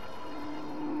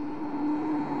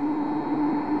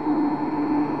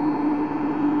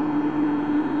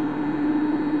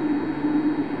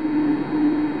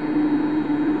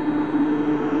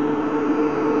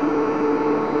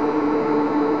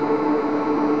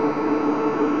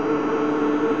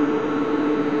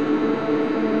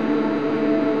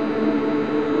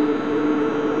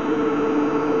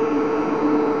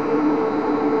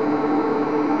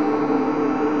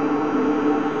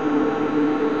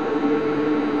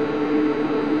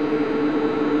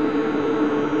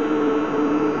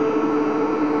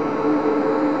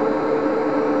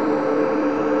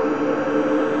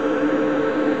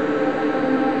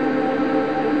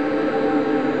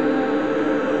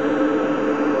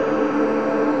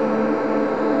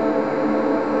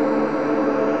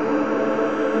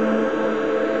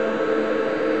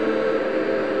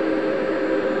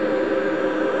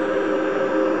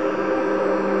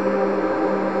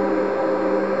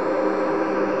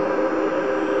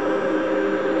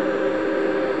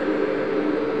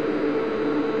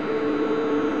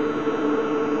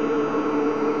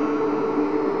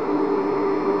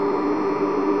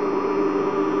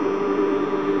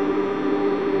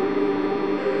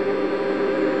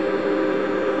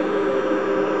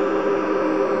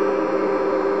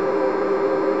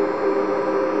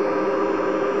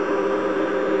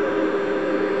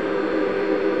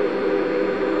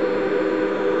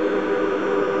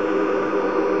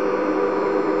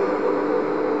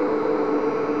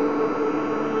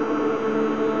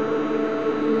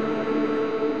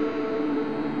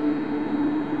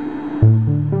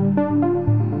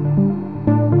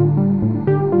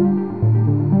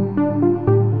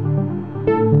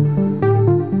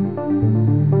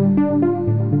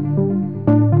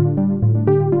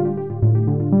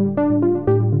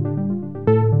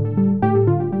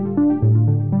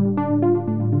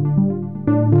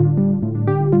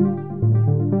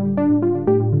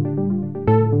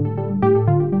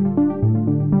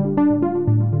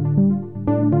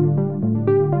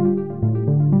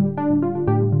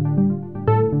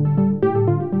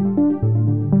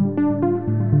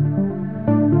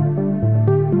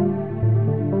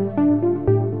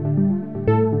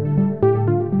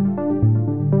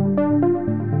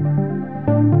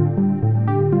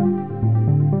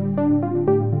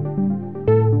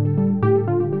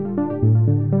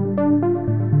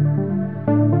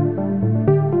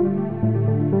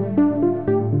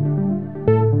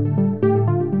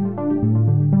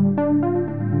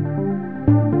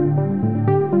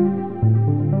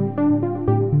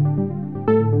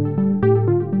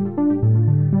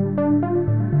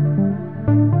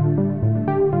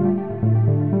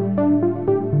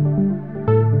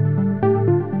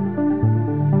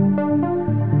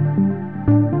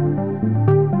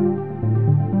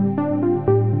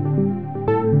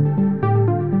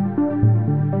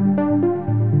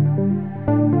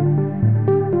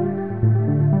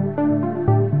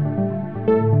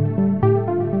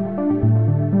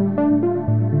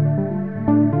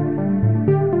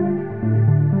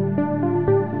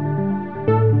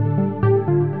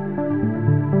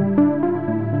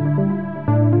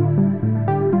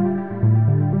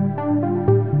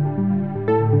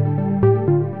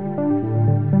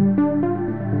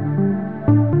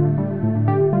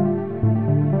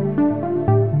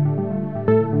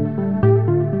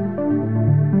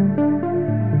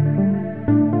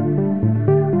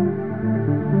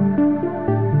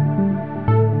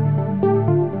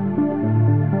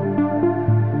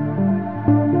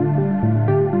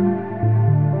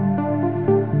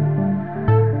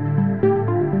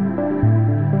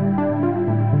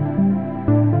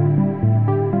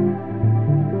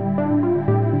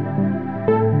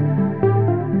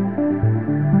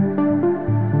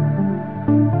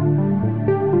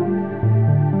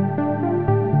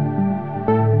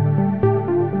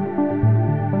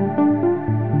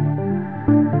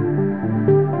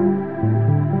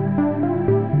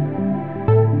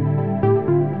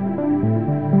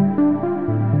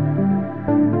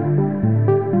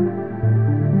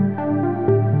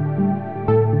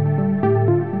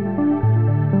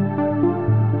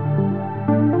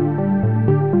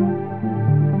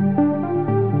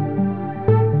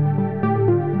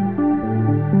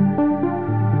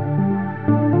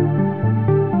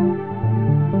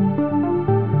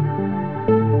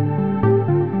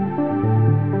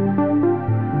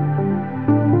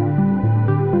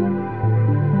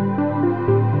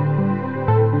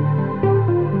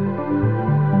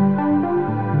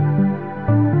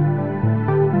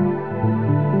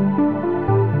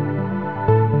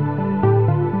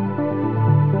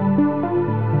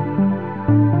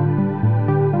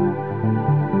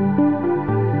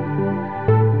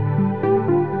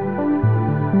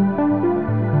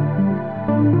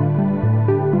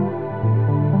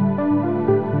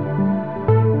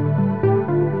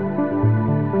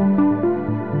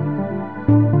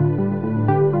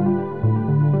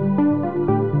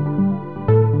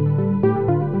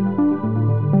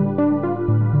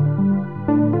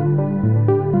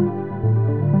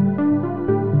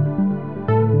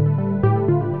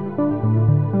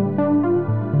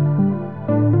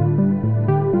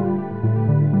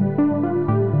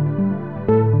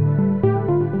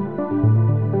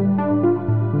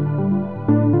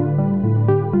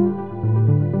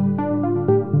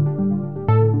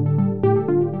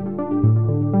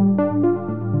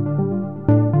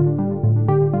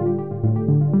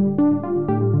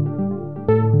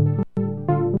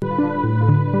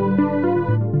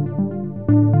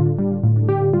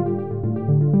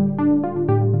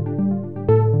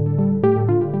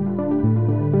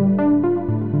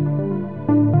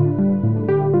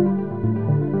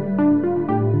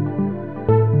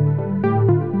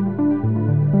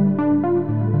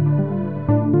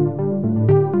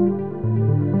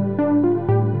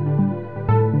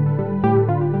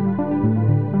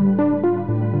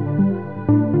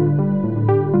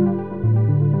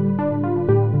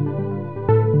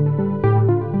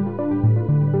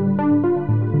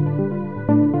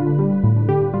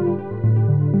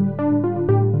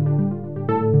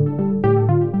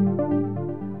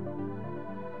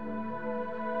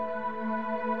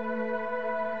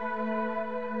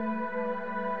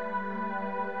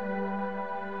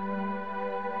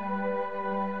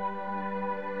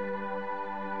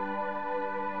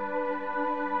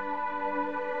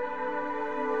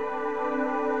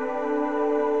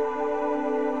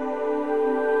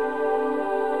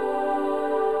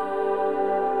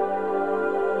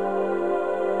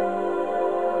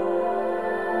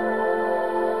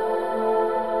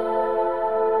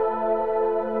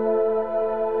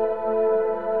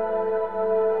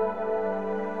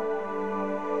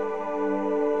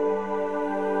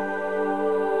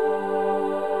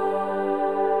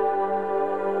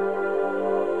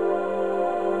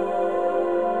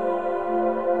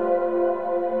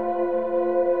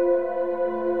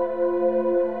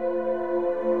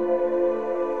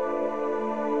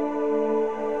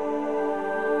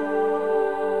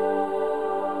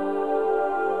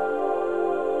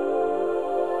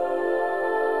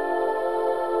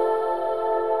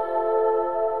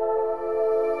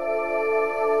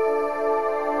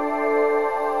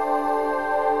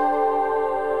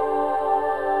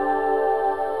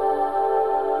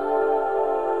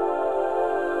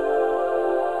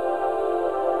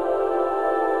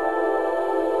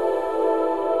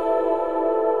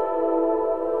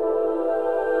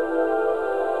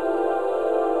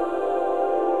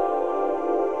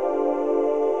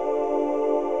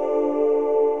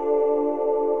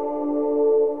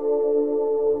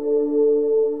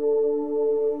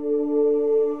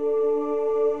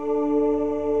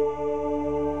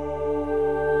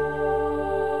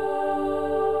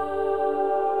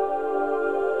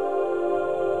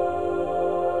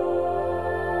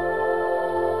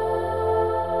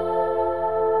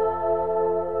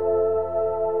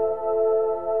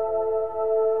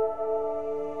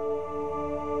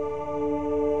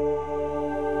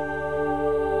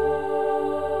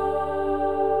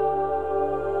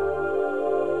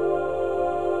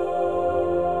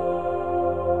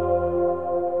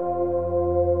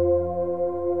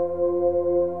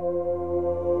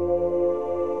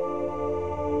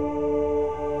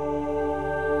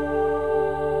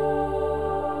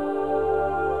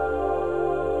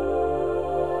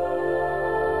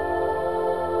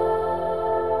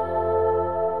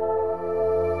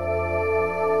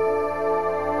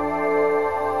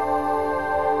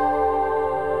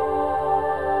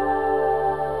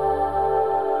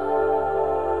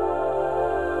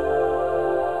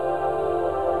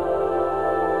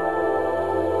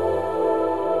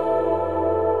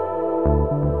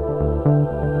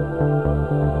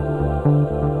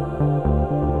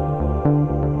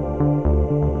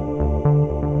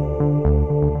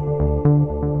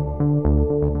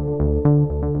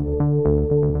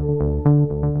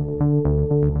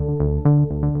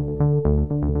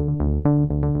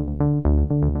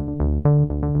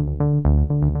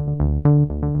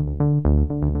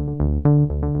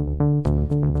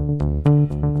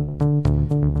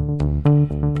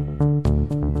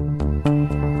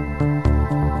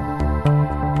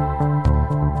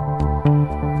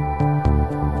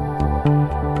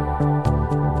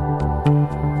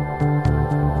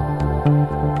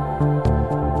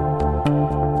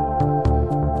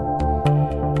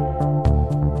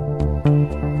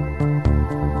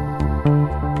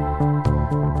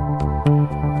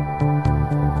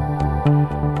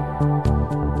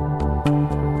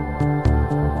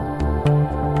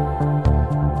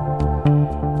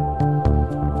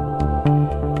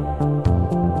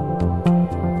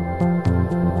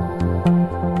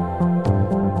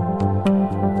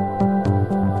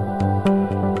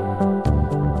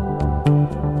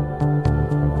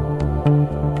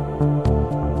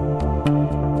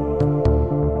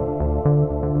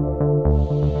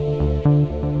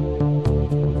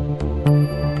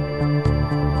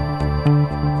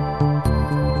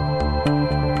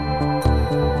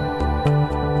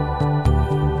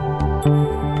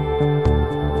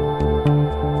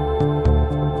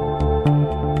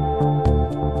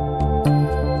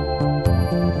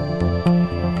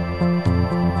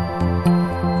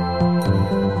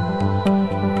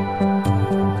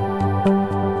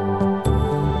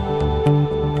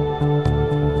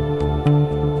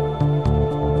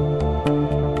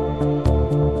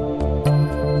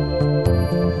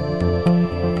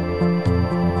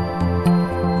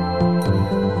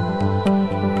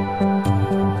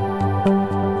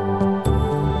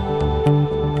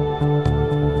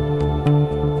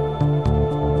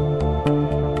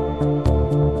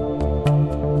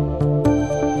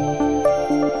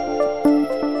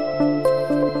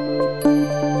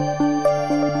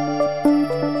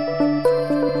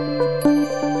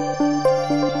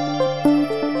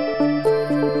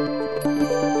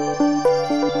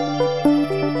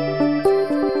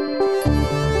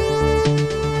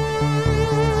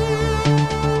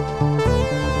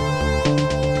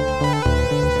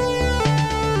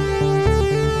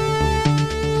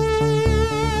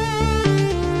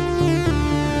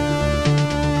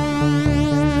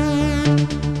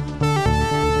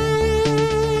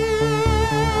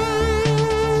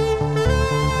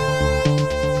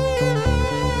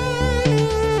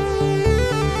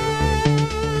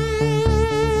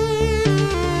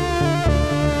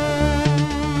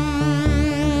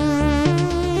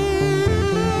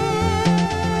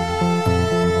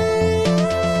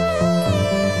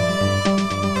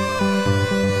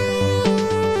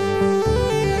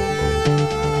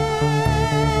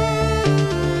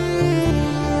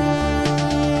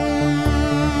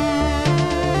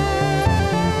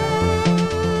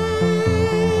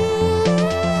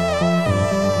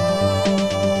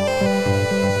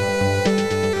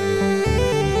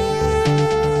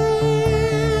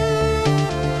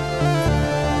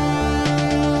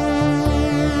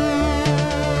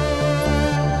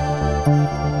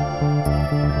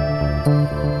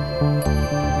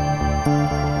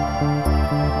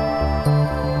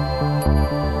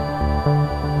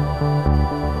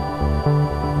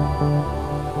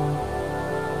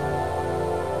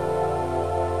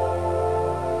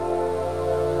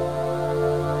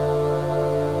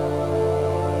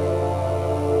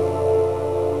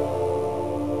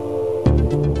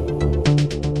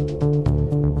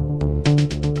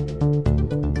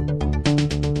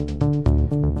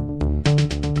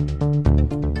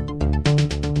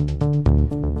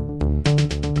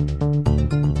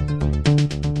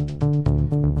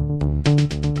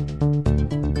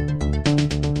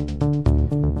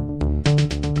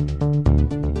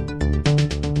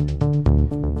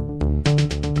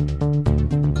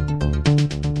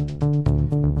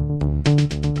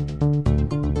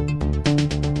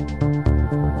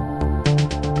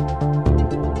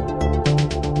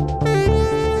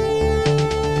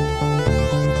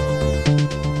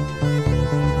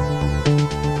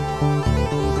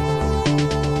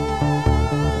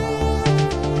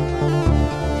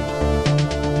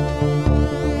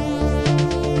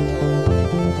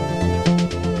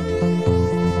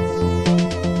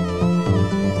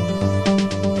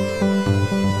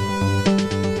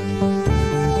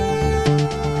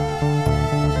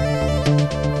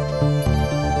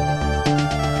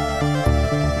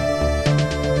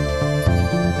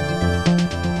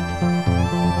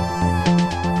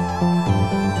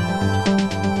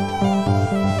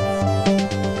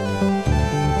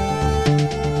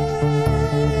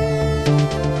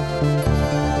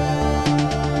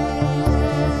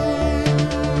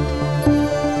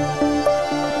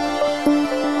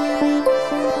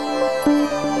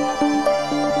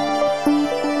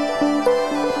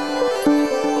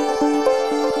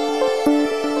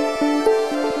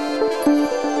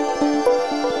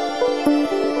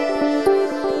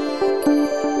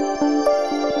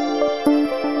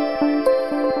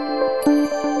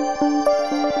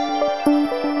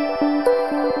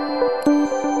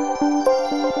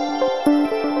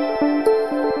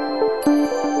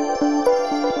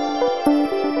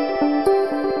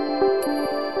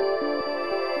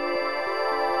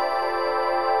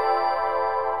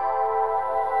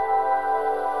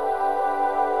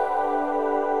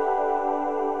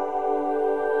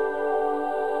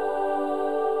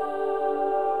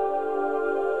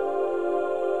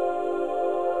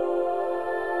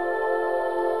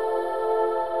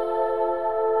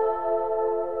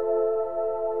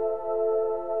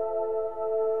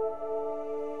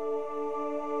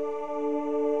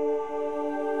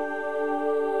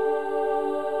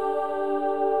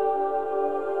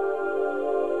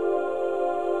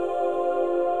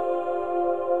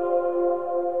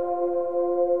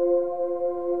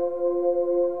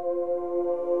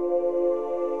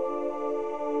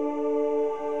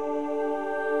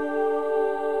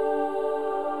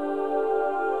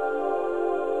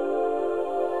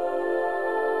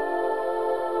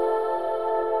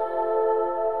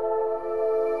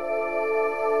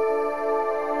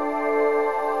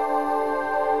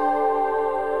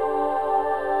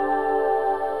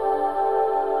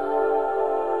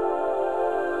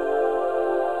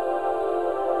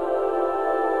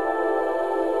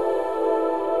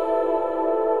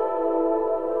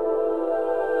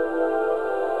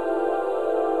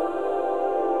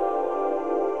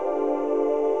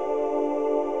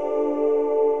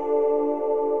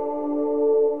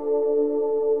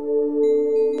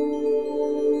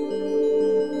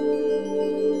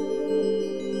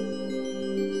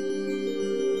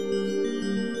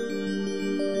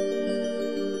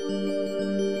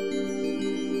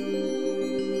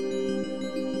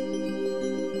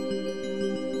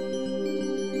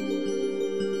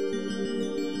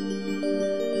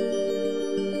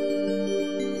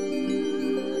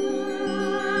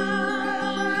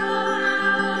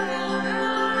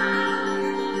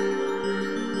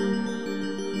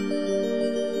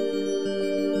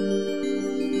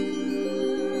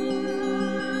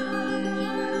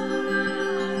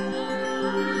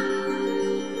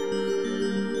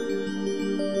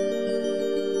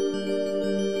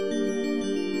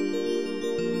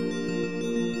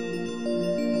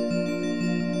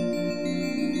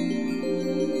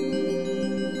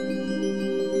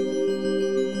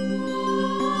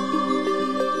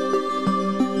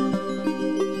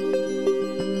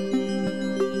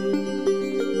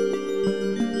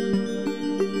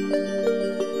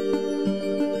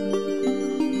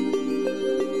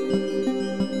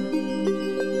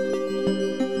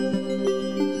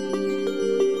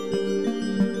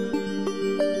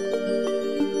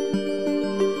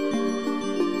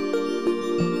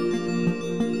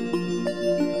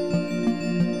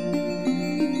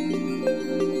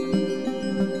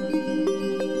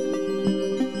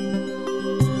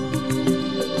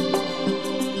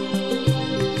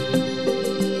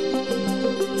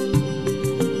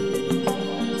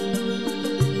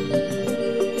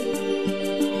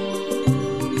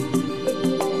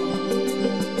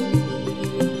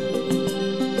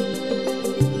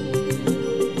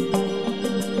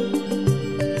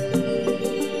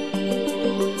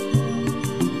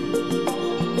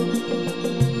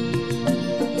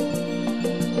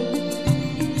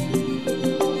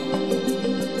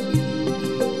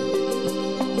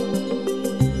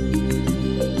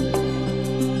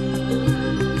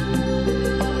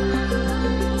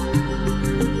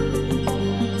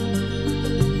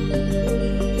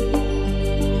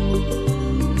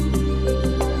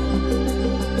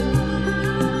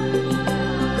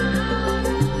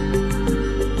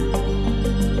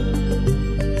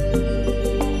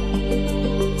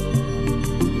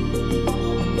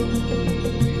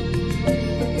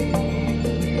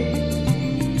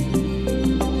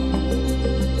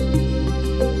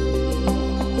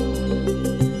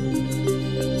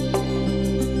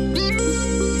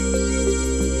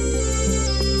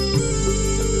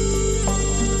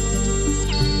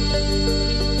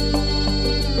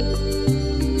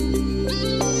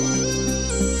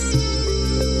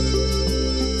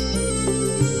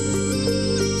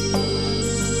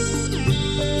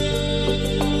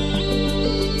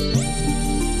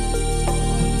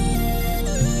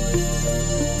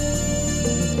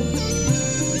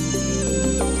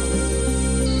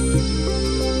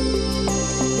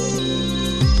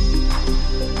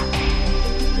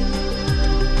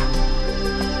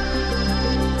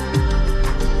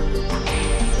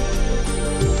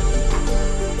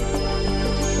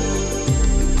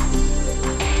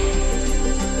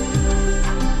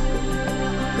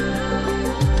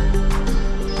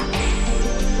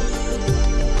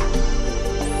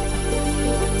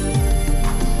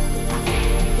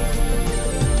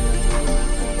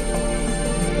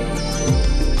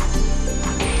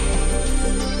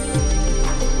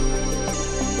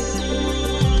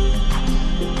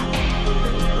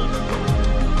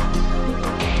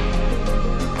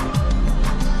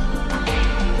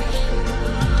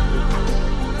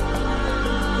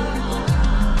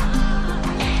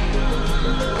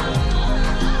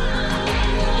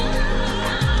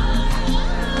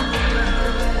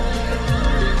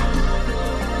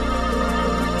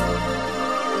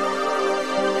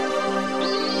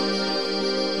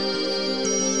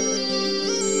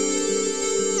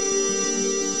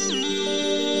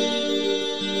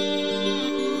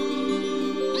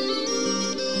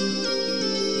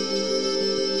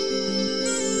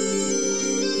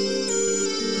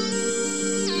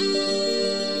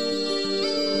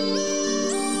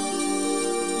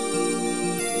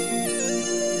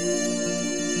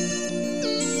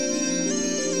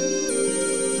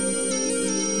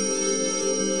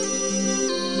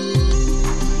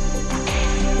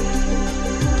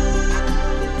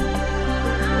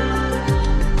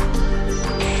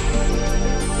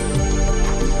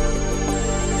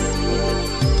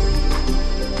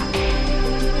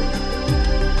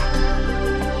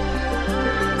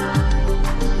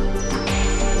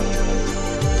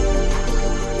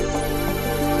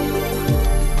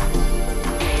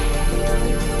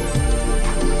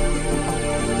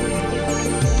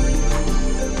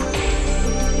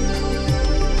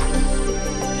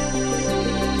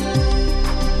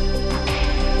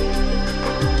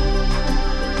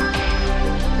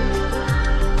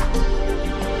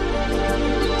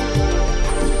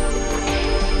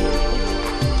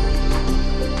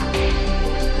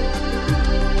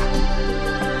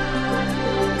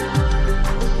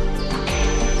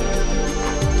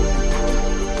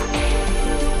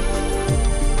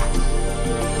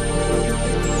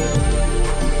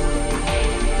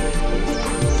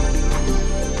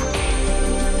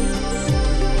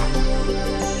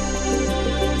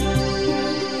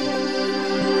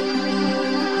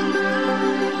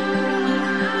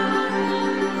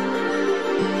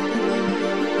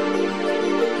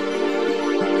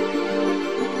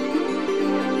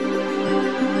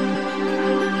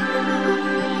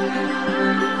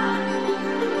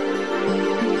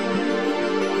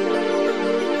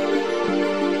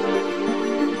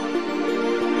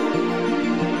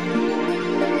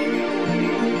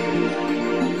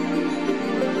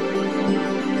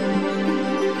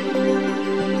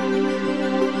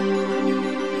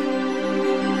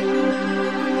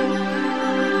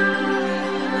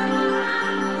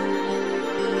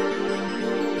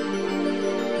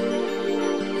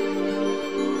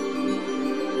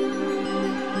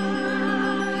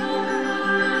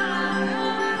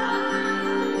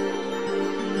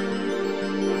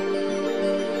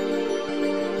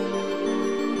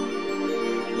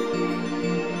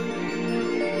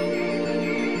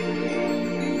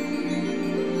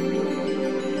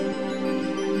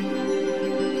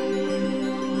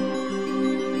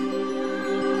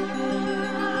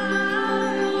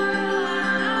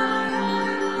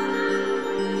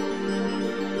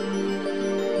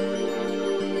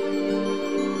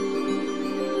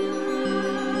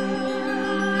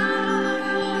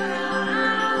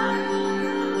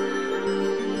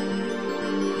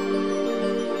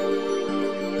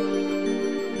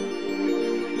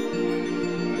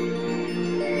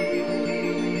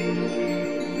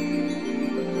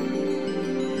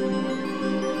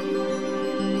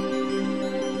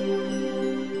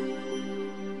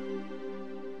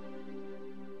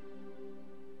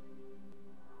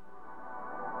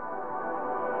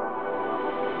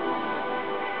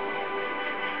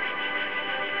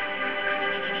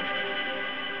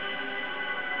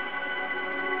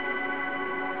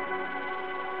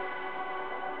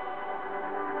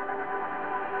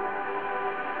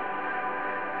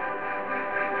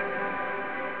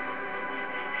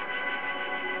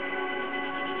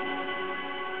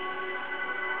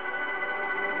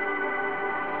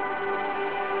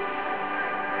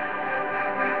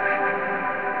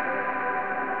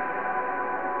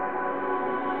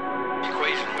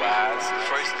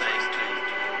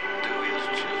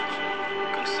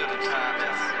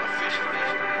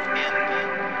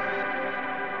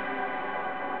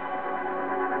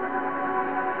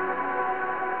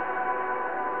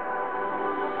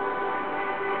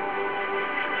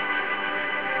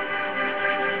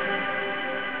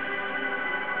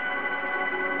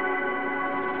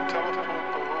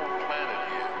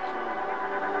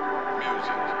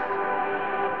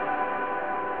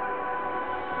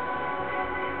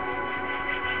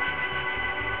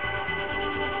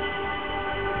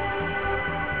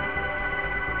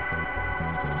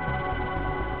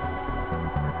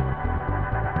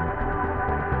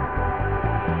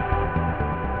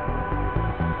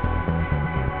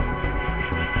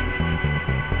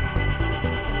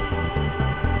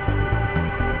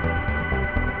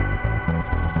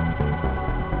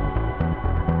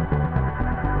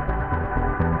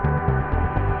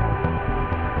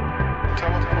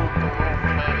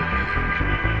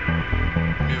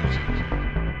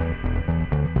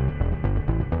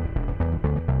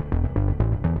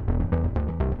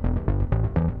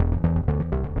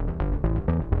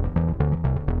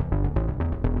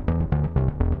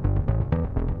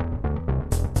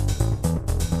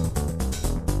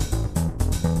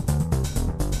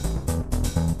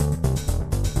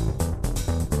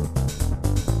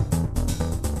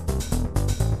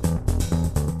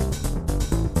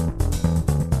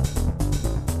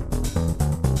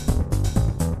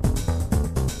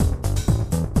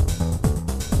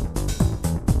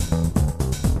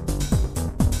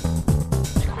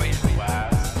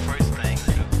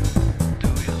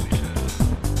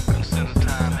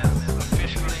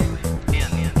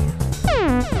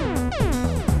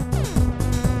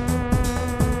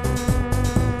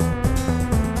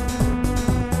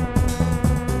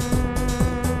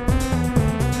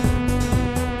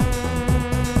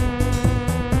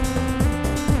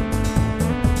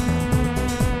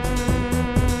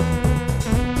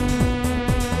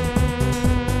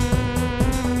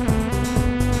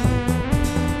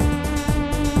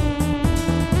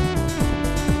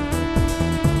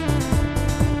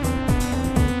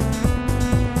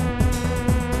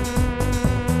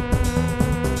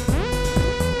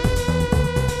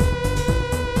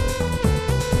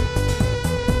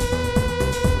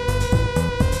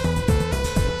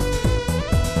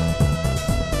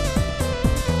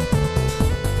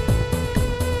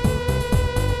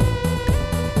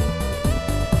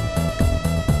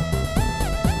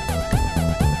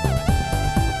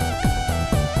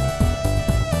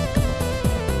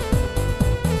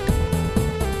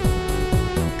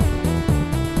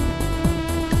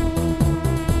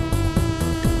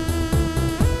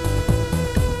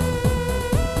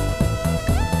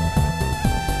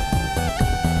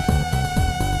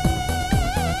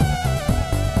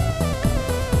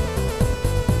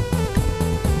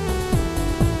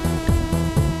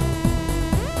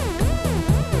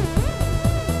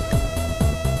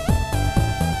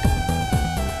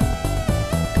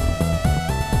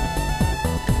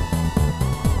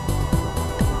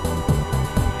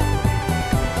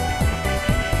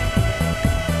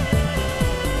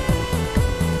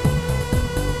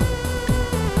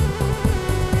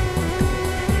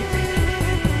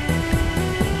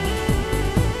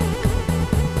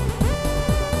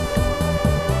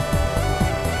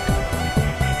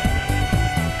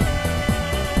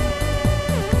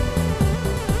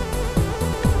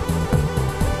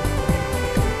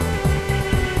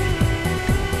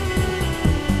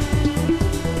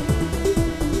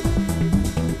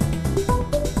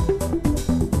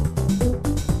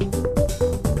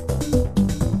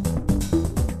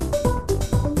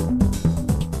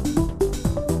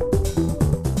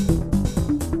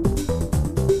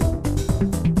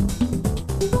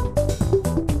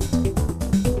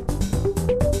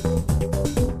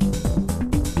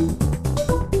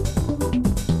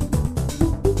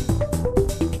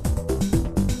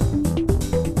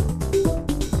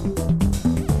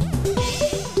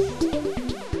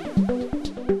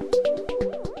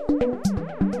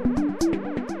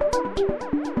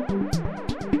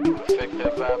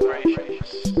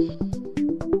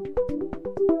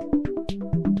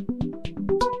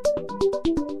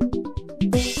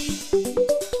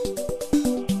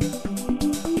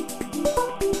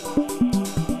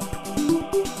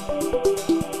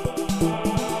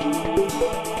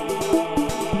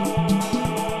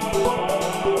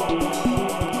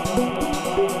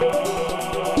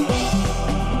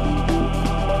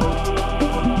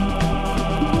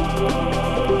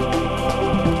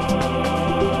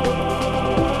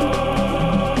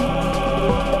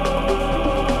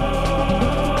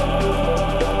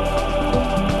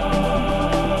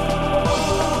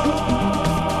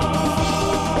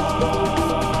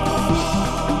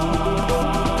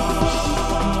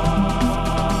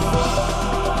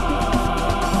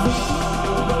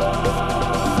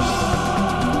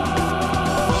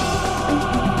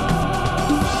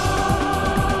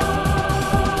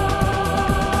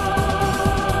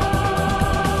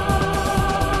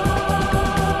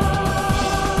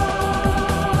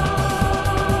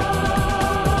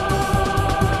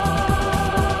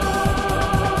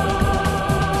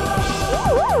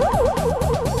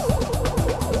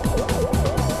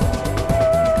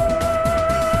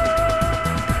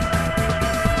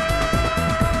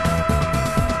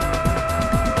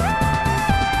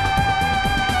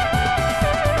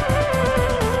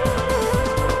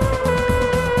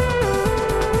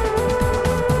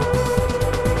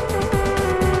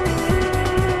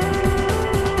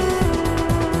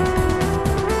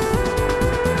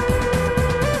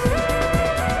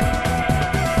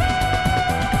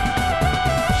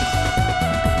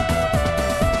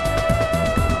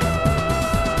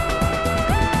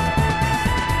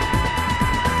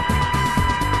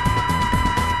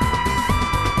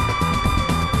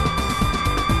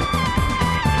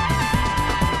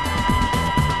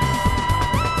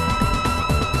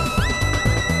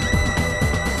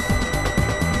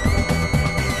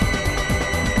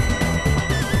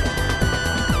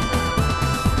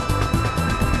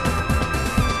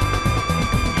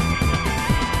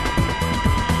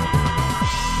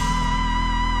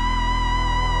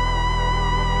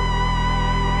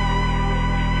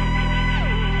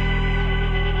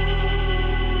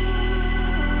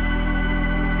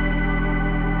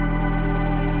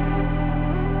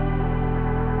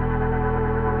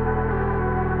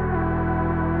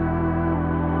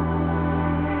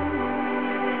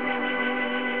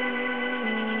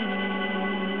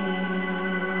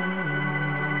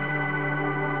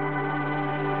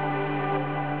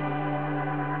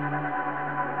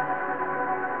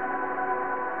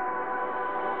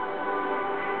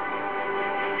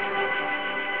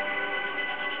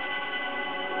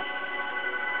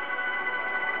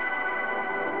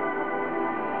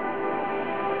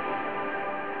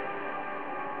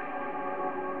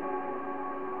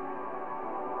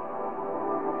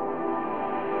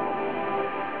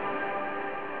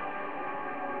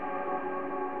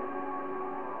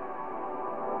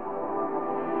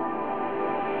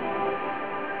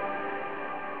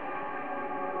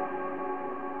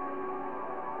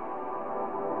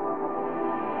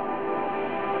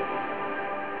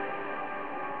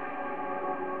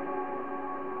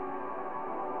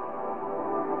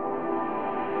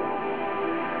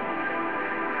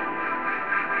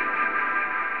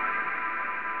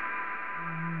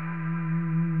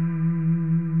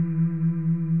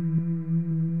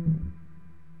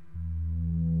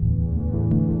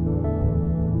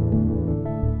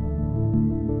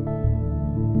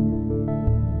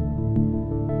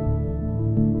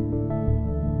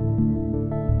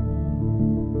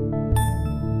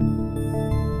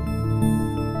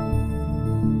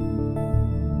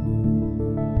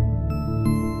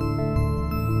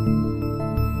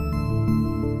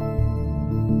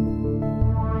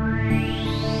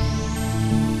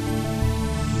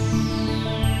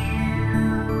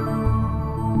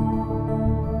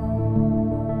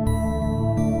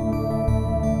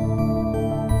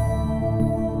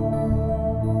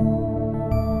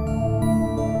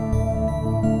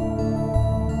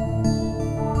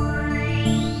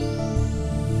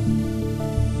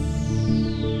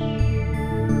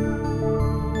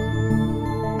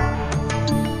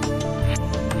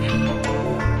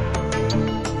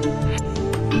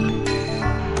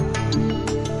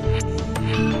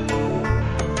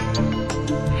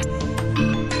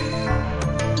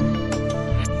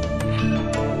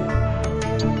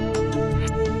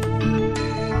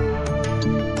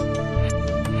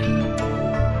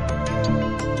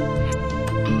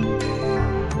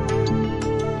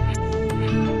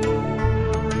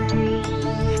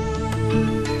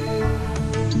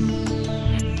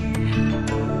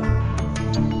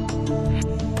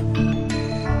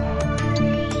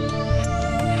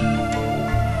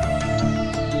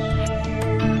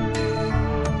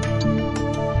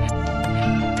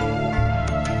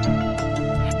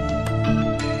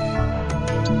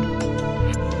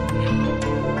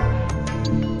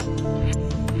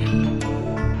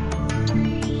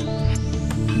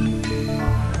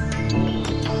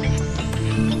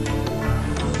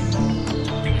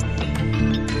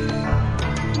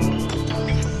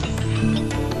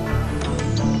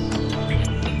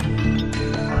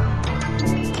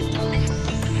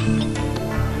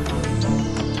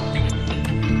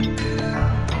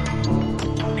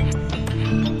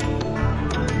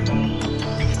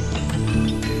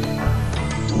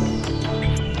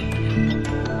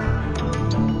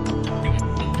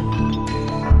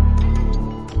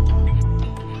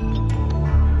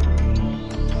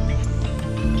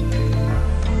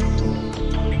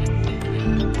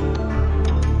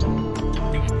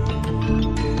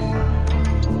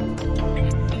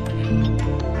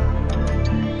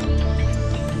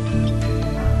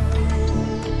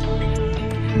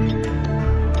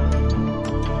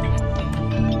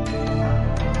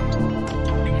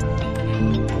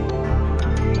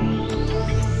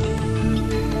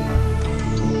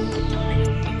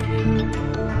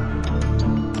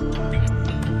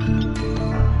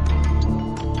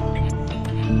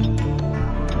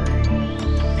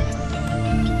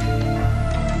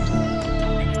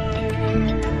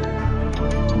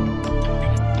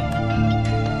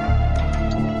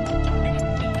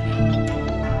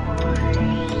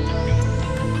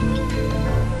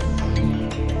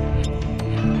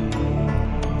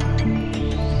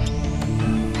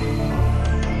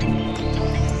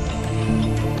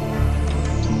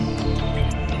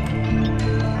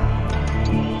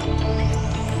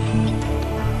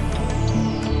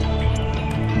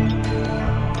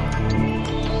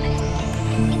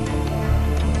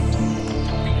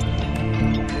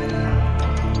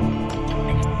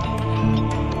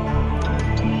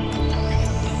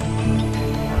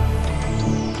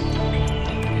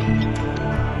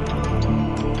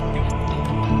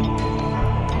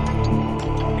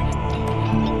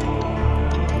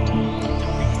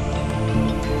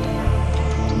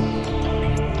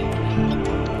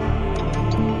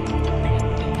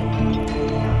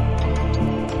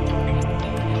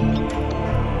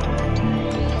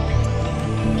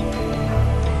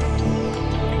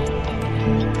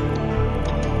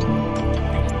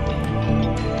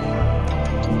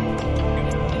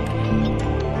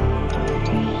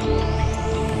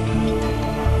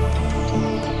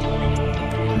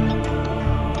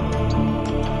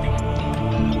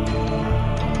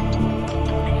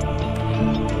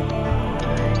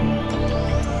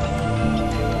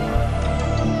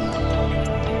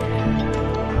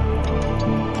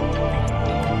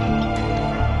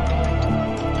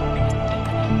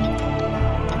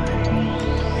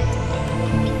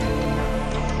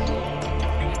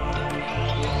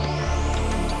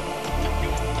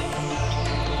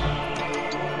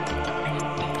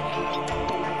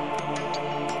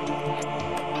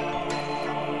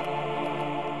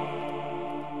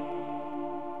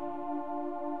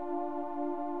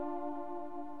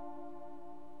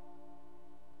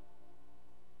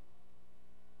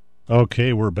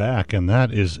 Okay, we're back, and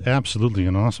that is absolutely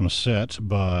an awesome set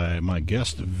by my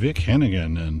guest, Vic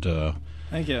Hennigan, and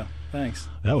Thank you. Thanks.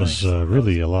 that was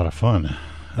really a lot of fun.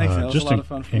 Thanks. That was just a lot of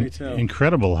fun for me, too.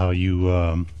 Incredible how you...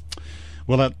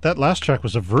 well, that last track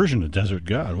was a version of Desert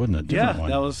God, wasn't it? Yeah, one.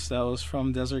 that was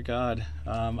from Desert God.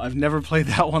 I've never played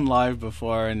that one live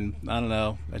before, and I don't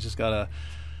know. I just got a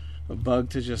bug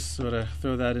to just sort of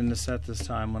throw that in the set this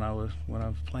time when I was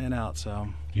playing out. So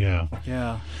yeah.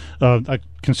 I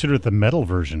consider it the metal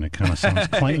version. It kind of sounds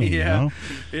clangy, you know.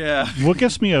 Yeah. What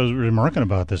gets me, I was remarking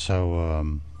about this, how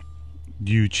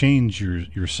you change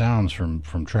your sounds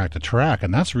from track to track,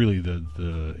 and that's really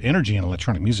the energy in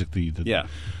electronic music. The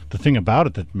thing about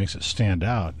it that makes it stand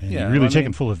out, and you're really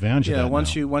taking full advantage of that.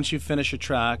 Yeah, once you finish a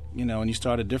track, and you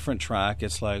start a different track,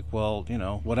 it's like, well,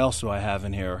 what else do I have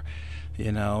in here?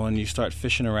 And you start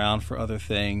fishing around for other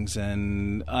things.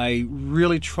 And I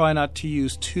really try not to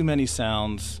use too many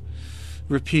sounds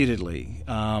repeatedly.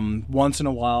 Once in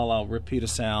a while, I'll repeat a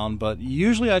sound, but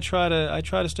usually I try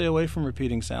to stay away from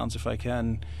repeating sounds if I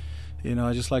can.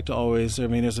 I just like to always. I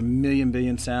mean, there's a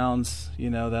billion sounds,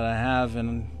 that I have,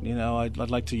 and I'd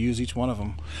like to use each one of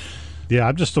them. Yeah,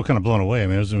 I'm just still kind of blown away. I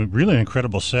mean, it was a really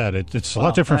incredible set. It's a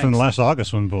lot different from the last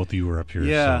August when both of you were up here.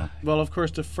 Yeah. So. Well, of course,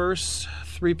 the first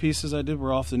 3 pieces I did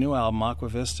were off the new album, Aqua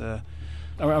Vista.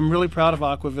 I'm really proud of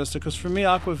Aqua Vista because for me,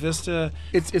 Aqua Vista,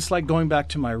 it's like going back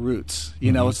to my roots.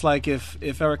 It's like if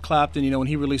Eric Clapton, when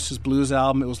he released his blues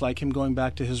album, it was like him going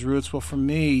back to his roots. Well, for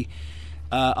me,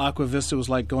 Aqua Vista was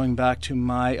like going back to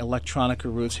my electronica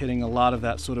roots, hitting a lot of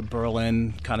that sort of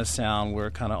Berlin kind of sound where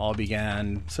it kind of all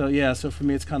began. So for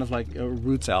me, it's kind of like a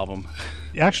roots album.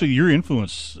 Actually, your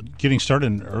influence getting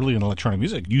started early in electronic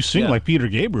music, you sing like Peter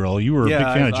Gabriel. You were a big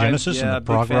fan of Genesis and the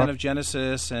prog rock. Yeah, big fan of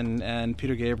Genesis and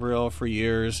Peter Gabriel for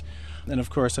years. And of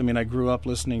course, I mean, I grew up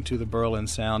listening to the Berlin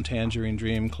sound, Tangerine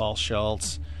Dream, Klaus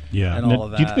Schultz. Yeah, and all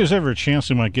of that. Do you think there's ever a chance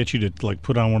we might get you to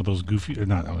put on one of those goofy, or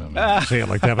not, I don't know, say it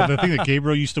like that, but the thing that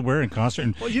Gabriel used to wear in concert?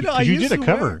 And, well, you did a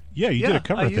cover. You did a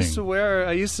cover thing.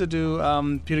 I used to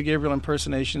do Peter Gabriel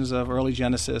impersonations of early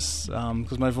Genesis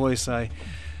because my voice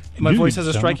has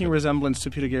a striking resemblance to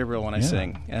Peter Gabriel when I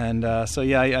sing, and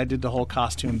I did the whole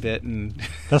costume bit, and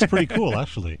that's pretty cool,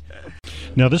 actually.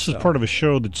 Now, this is part of a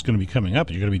show that's going to be coming up.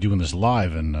 You're going to be doing this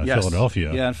live in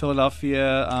Philadelphia. Yeah, in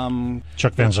Philadelphia.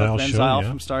 Chuck Van Zyle's show,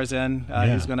 from Stars End.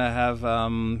 He's going to have,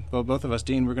 both of us,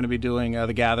 Dean, we're going to be doing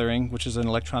The Gathering, which is an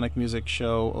electronic music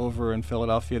show over in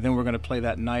Philadelphia. Then we're going to play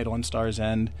that night on Stars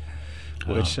End,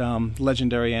 which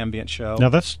legendary ambient show. Now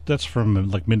that's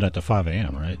from like midnight to 5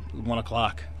 a.m., right? 1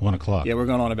 o'clock. 1 o'clock. Yeah, we're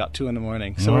going on about 2 in the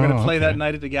morning. So we're going to play that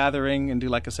night at the Gathering and do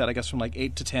like a set, I guess, from like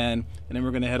 8 to 10, and then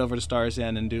we're going to head over to Stars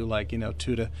End and do like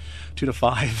 2 to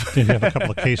 5. You have a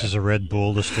couple of cases of Red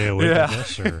Bull to stay awake, I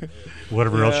guess, or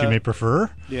whatever else you may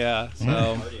prefer. Yeah.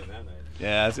 So.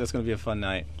 Yeah, it's going to be a fun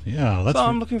night. Yeah, so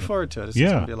I'm looking forward to it. It's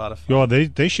going to be a lot of fun. Well,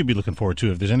 they should be looking forward to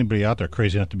it. If there's anybody out there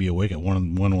crazy enough to be awake at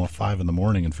 1 or 5 in the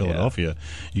morning in Philadelphia,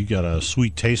 you got a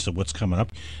sweet taste of what's coming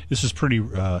up. This is pretty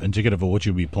indicative of what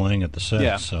you'll be playing at the set.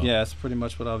 Yeah, it's pretty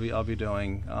much what I'll be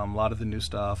doing. A lot of the new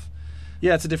stuff.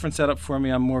 Yeah, it's a different setup for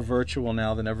me. I'm more virtual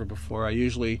now than ever before. I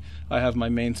have my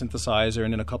main synthesizer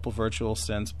and then a couple virtual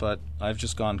synths, but I've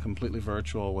just gone completely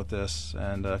virtual with this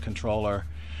and a controller.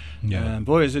 Yeah. And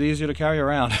boy, is it easier to carry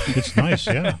around. It's nice,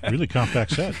 yeah. Really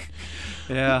compact set.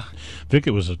 Yeah. Vic,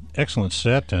 it was an excellent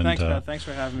set. And, thanks, Pat. Thanks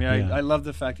for having me. I love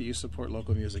the fact that you support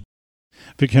local music.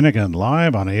 Vic Hennigan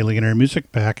live on Alien Air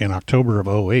Music back in October of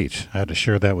 2008. I had to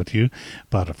share that with you.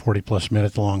 About a 40-plus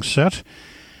minute long set.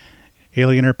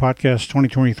 Alien Air Podcast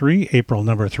 2023, April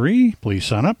number 3. Please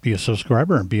sign up, be a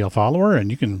subscriber, and be a follower.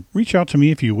 And you can reach out to me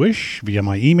if you wish via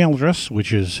my email address,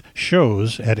 which is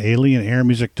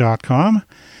shows@alienairmusic.com.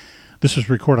 This was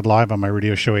recorded live on my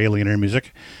radio show Alien Air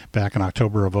Music back in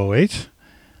October of 2008,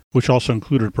 which also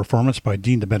included a performance by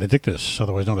Dean DeBenedictis,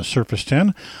 otherwise known as Surface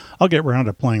 10. I'll get around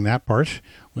to playing that part,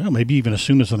 well, maybe even as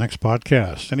soon as the next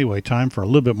podcast. Anyway, time for a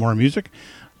little bit more music.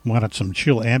 Wanted some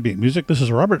chill ambient music. This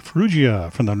is Robert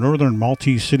Ferrugia from the northern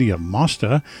Maltese city of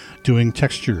Mosta doing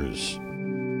Textures.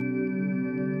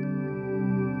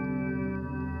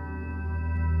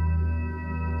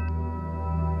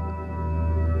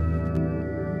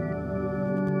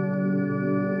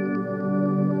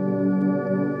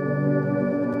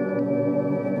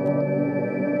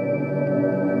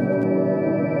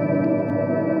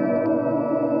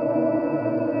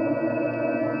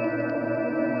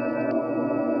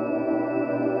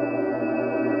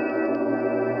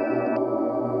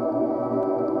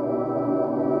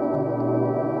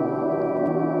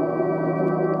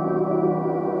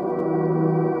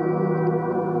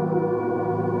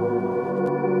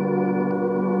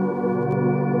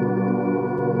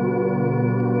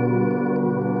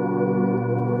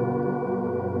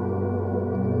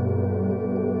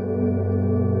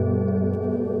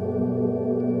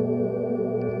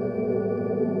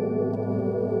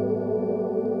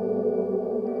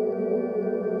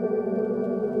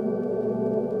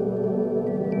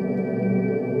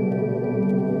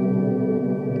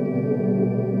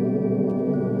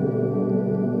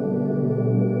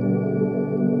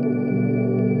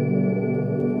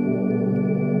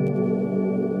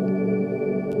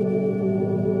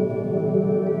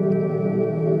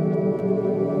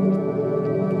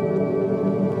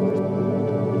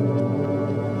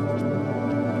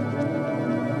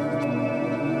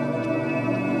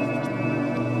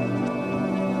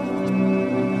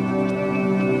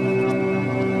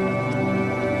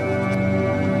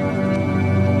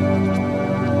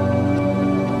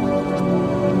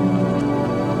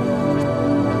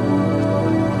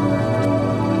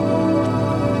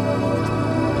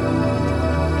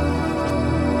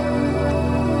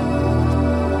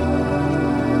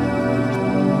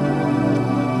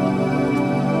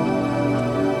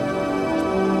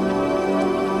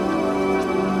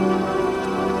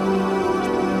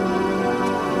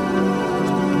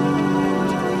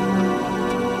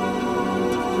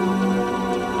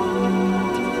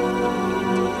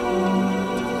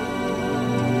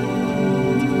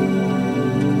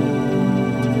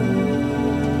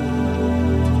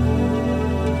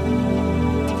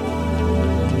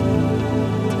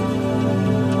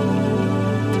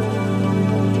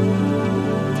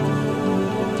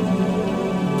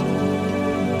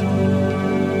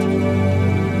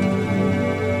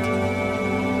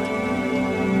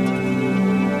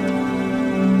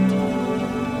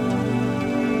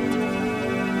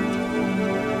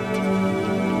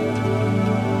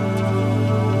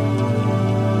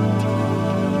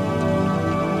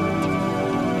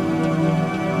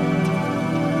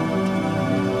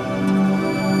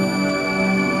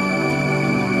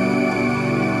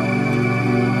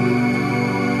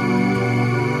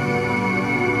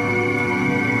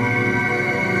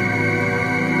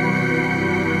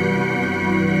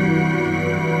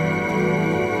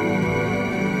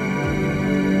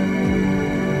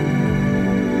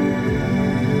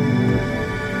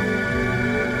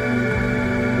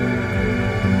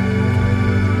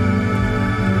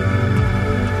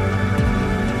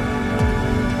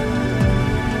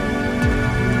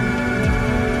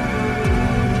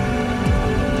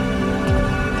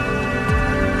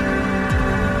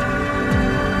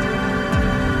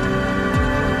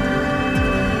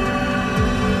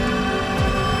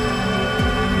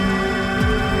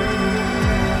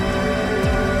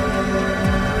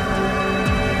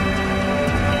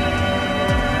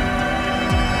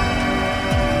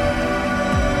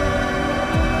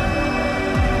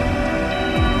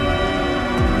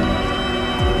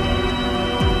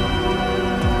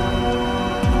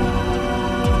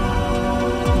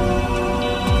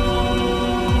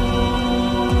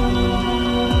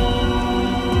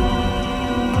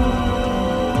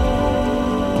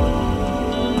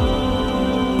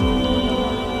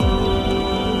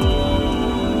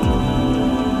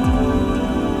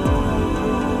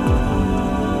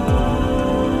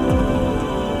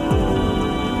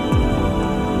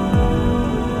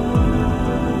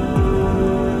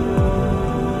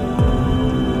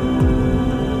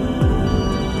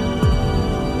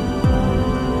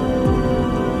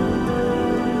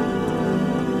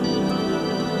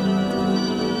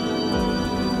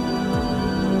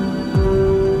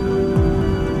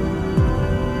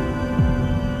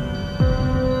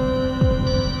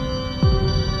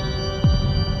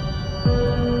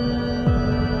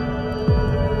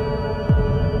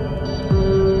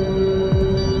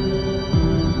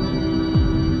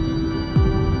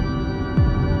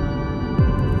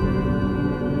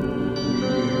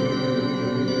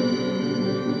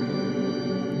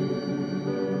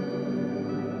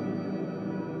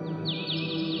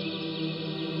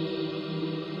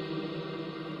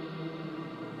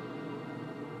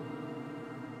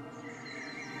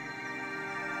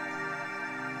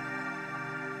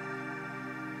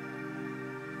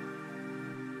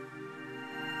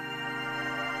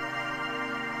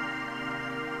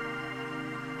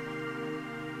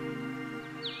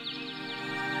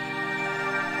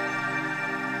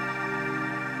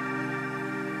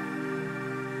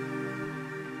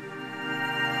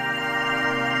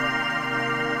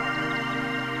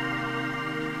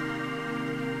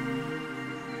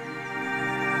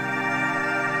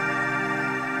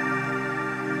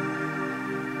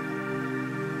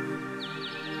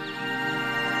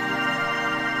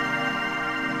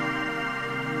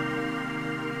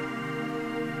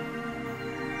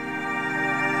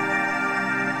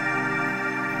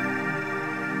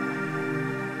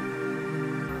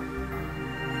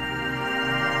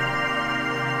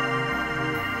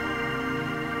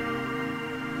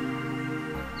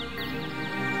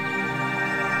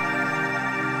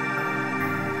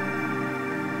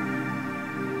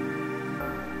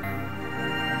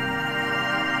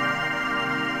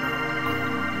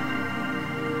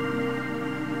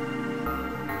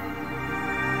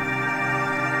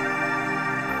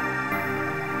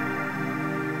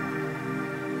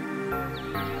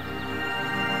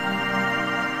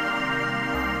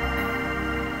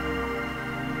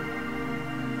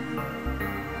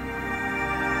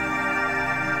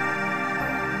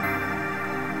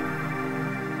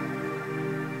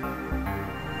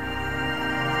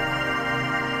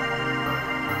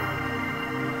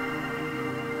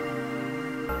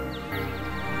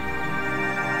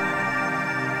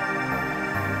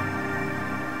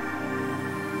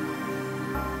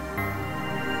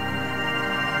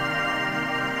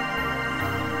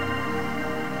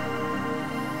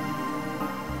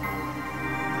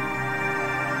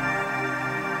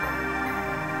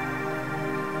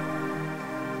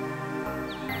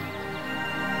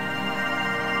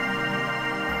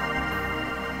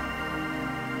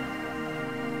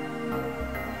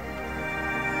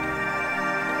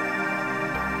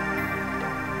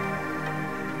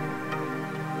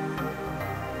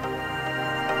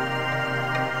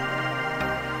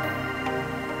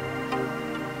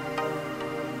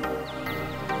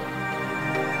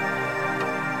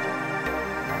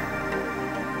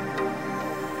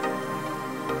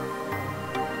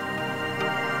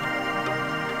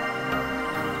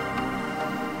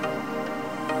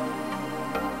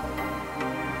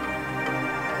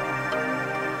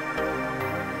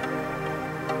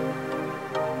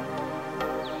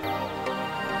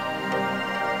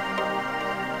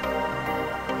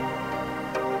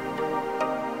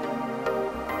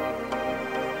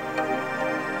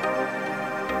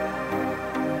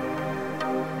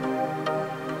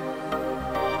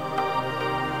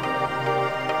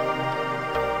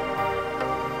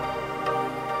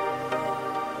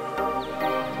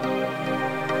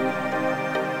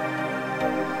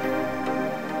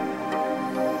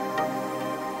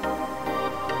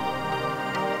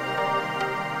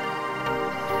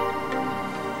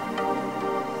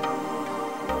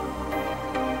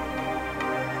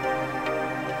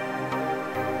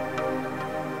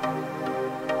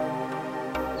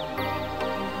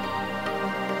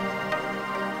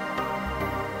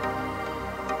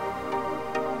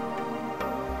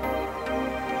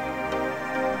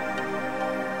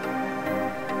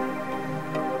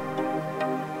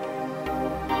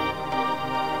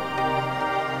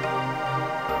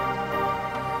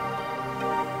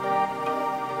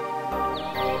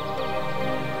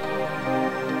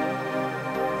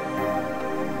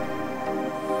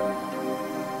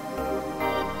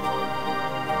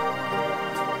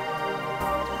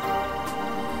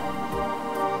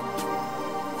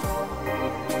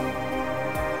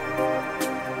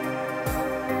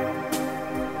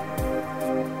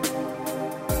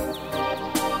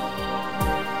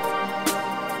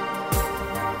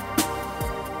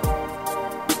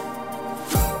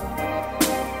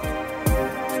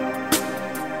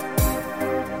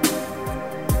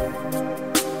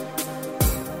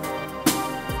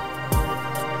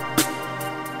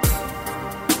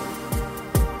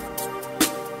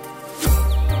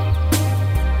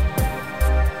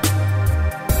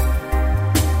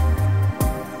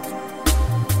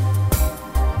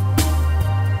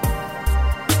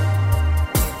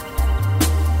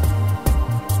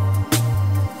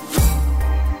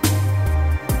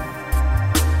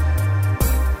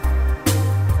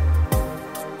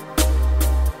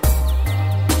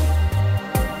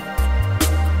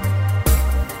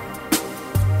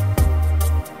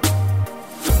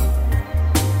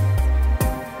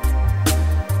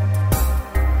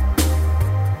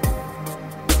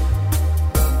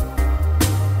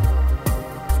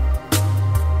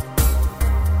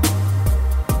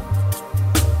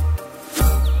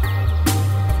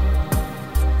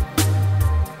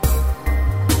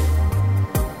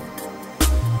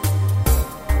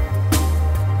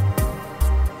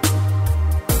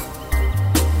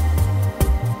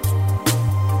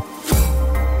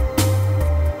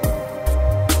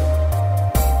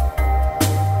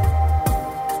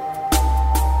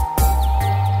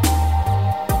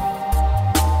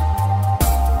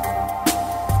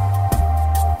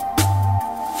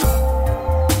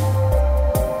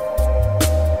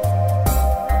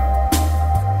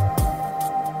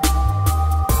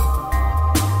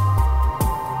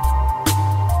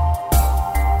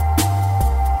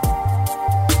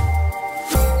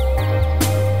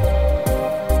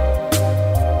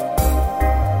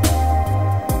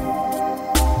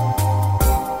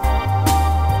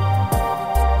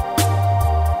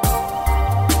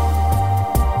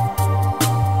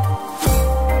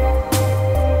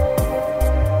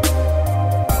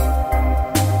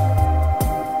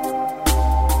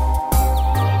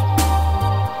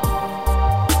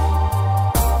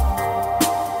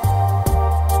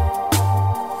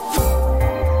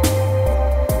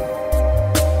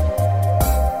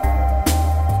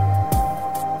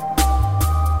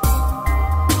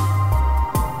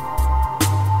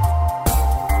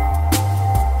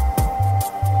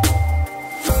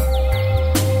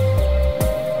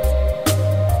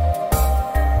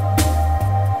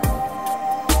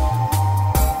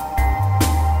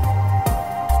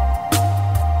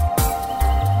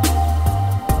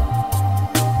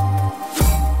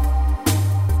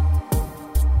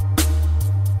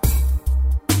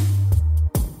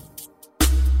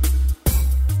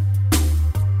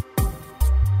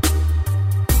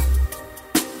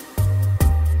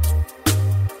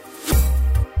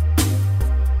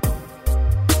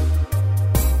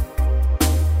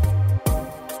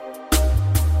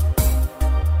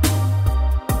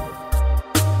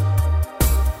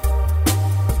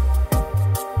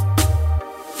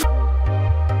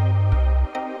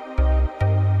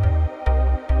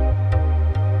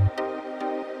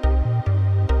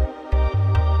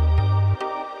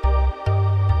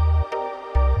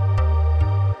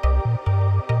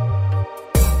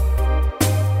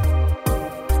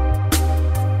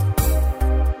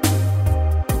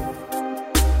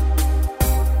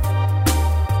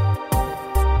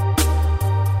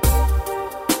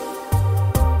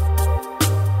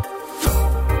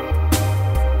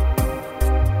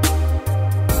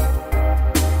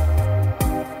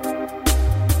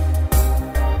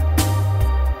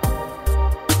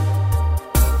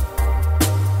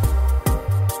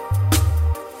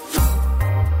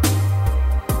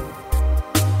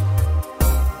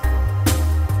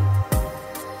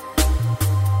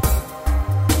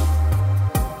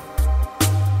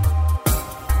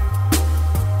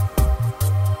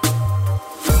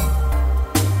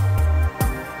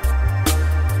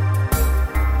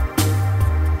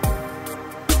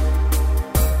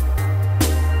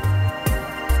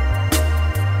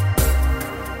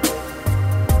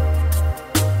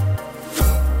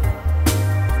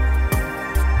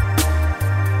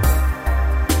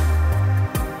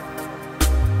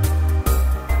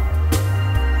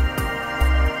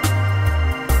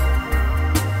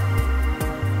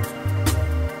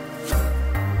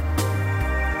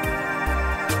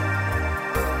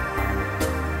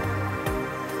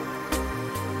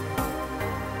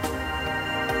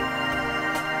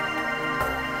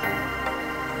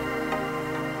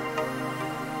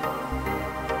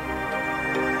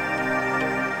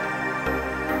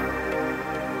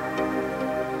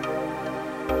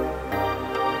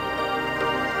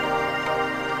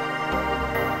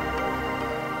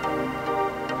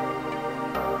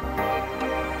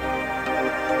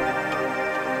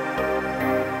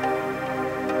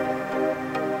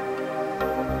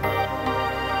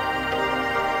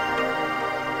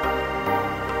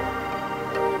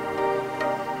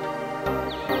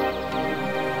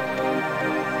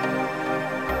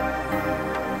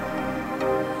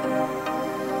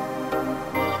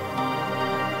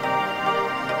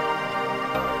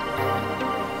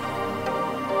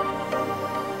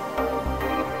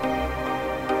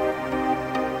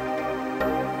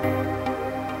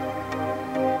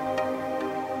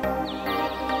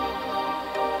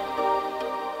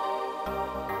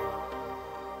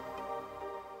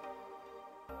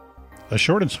 A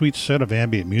short and sweet set of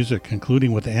ambient music,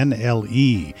 concluding with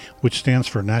NLE, which stands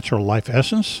for Natural Life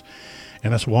Essence.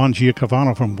 And that's Juan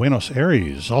Giacavano from Buenos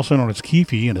Aires, also known as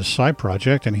Keefe in his side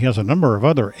project, and he has a number of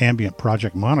other ambient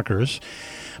project monikers.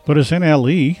 But as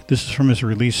NLE, this is from his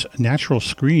release Natural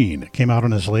Screen. It came out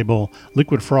on his label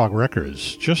Liquid Frog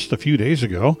Records just a few days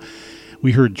ago.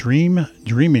 We heard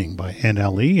Dreaming by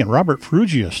NLE, and Robert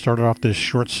Ferrugia started off this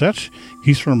short set.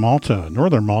 He's from Malta,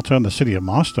 northern Malta, in the city of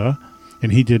Mosta,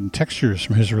 and he did Textures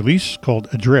from his release called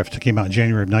Adrift. It came out in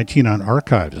January of 19 on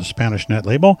Archives, a Spanish net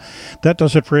label. That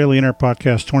does it for Alien Air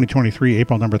Podcast 2023,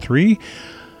 April number 3.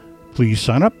 Please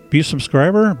sign up, be a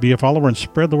subscriber, be a follower, and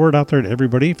spread the word out there to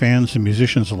everybody, fans and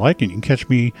musicians alike. And you can catch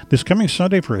me this coming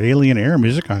Sunday for Alien Air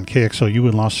Music on KXLU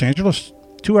in Los Angeles.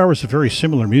 2 hours of very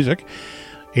similar music.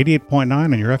 88.9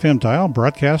 on your FM dial,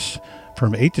 broadcasts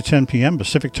from 8 to 10 p.m.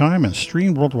 Pacific Time, and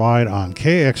streamed worldwide on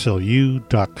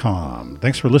KXLU.com.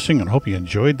 Thanks for listening, and hope you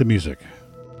enjoyed the music.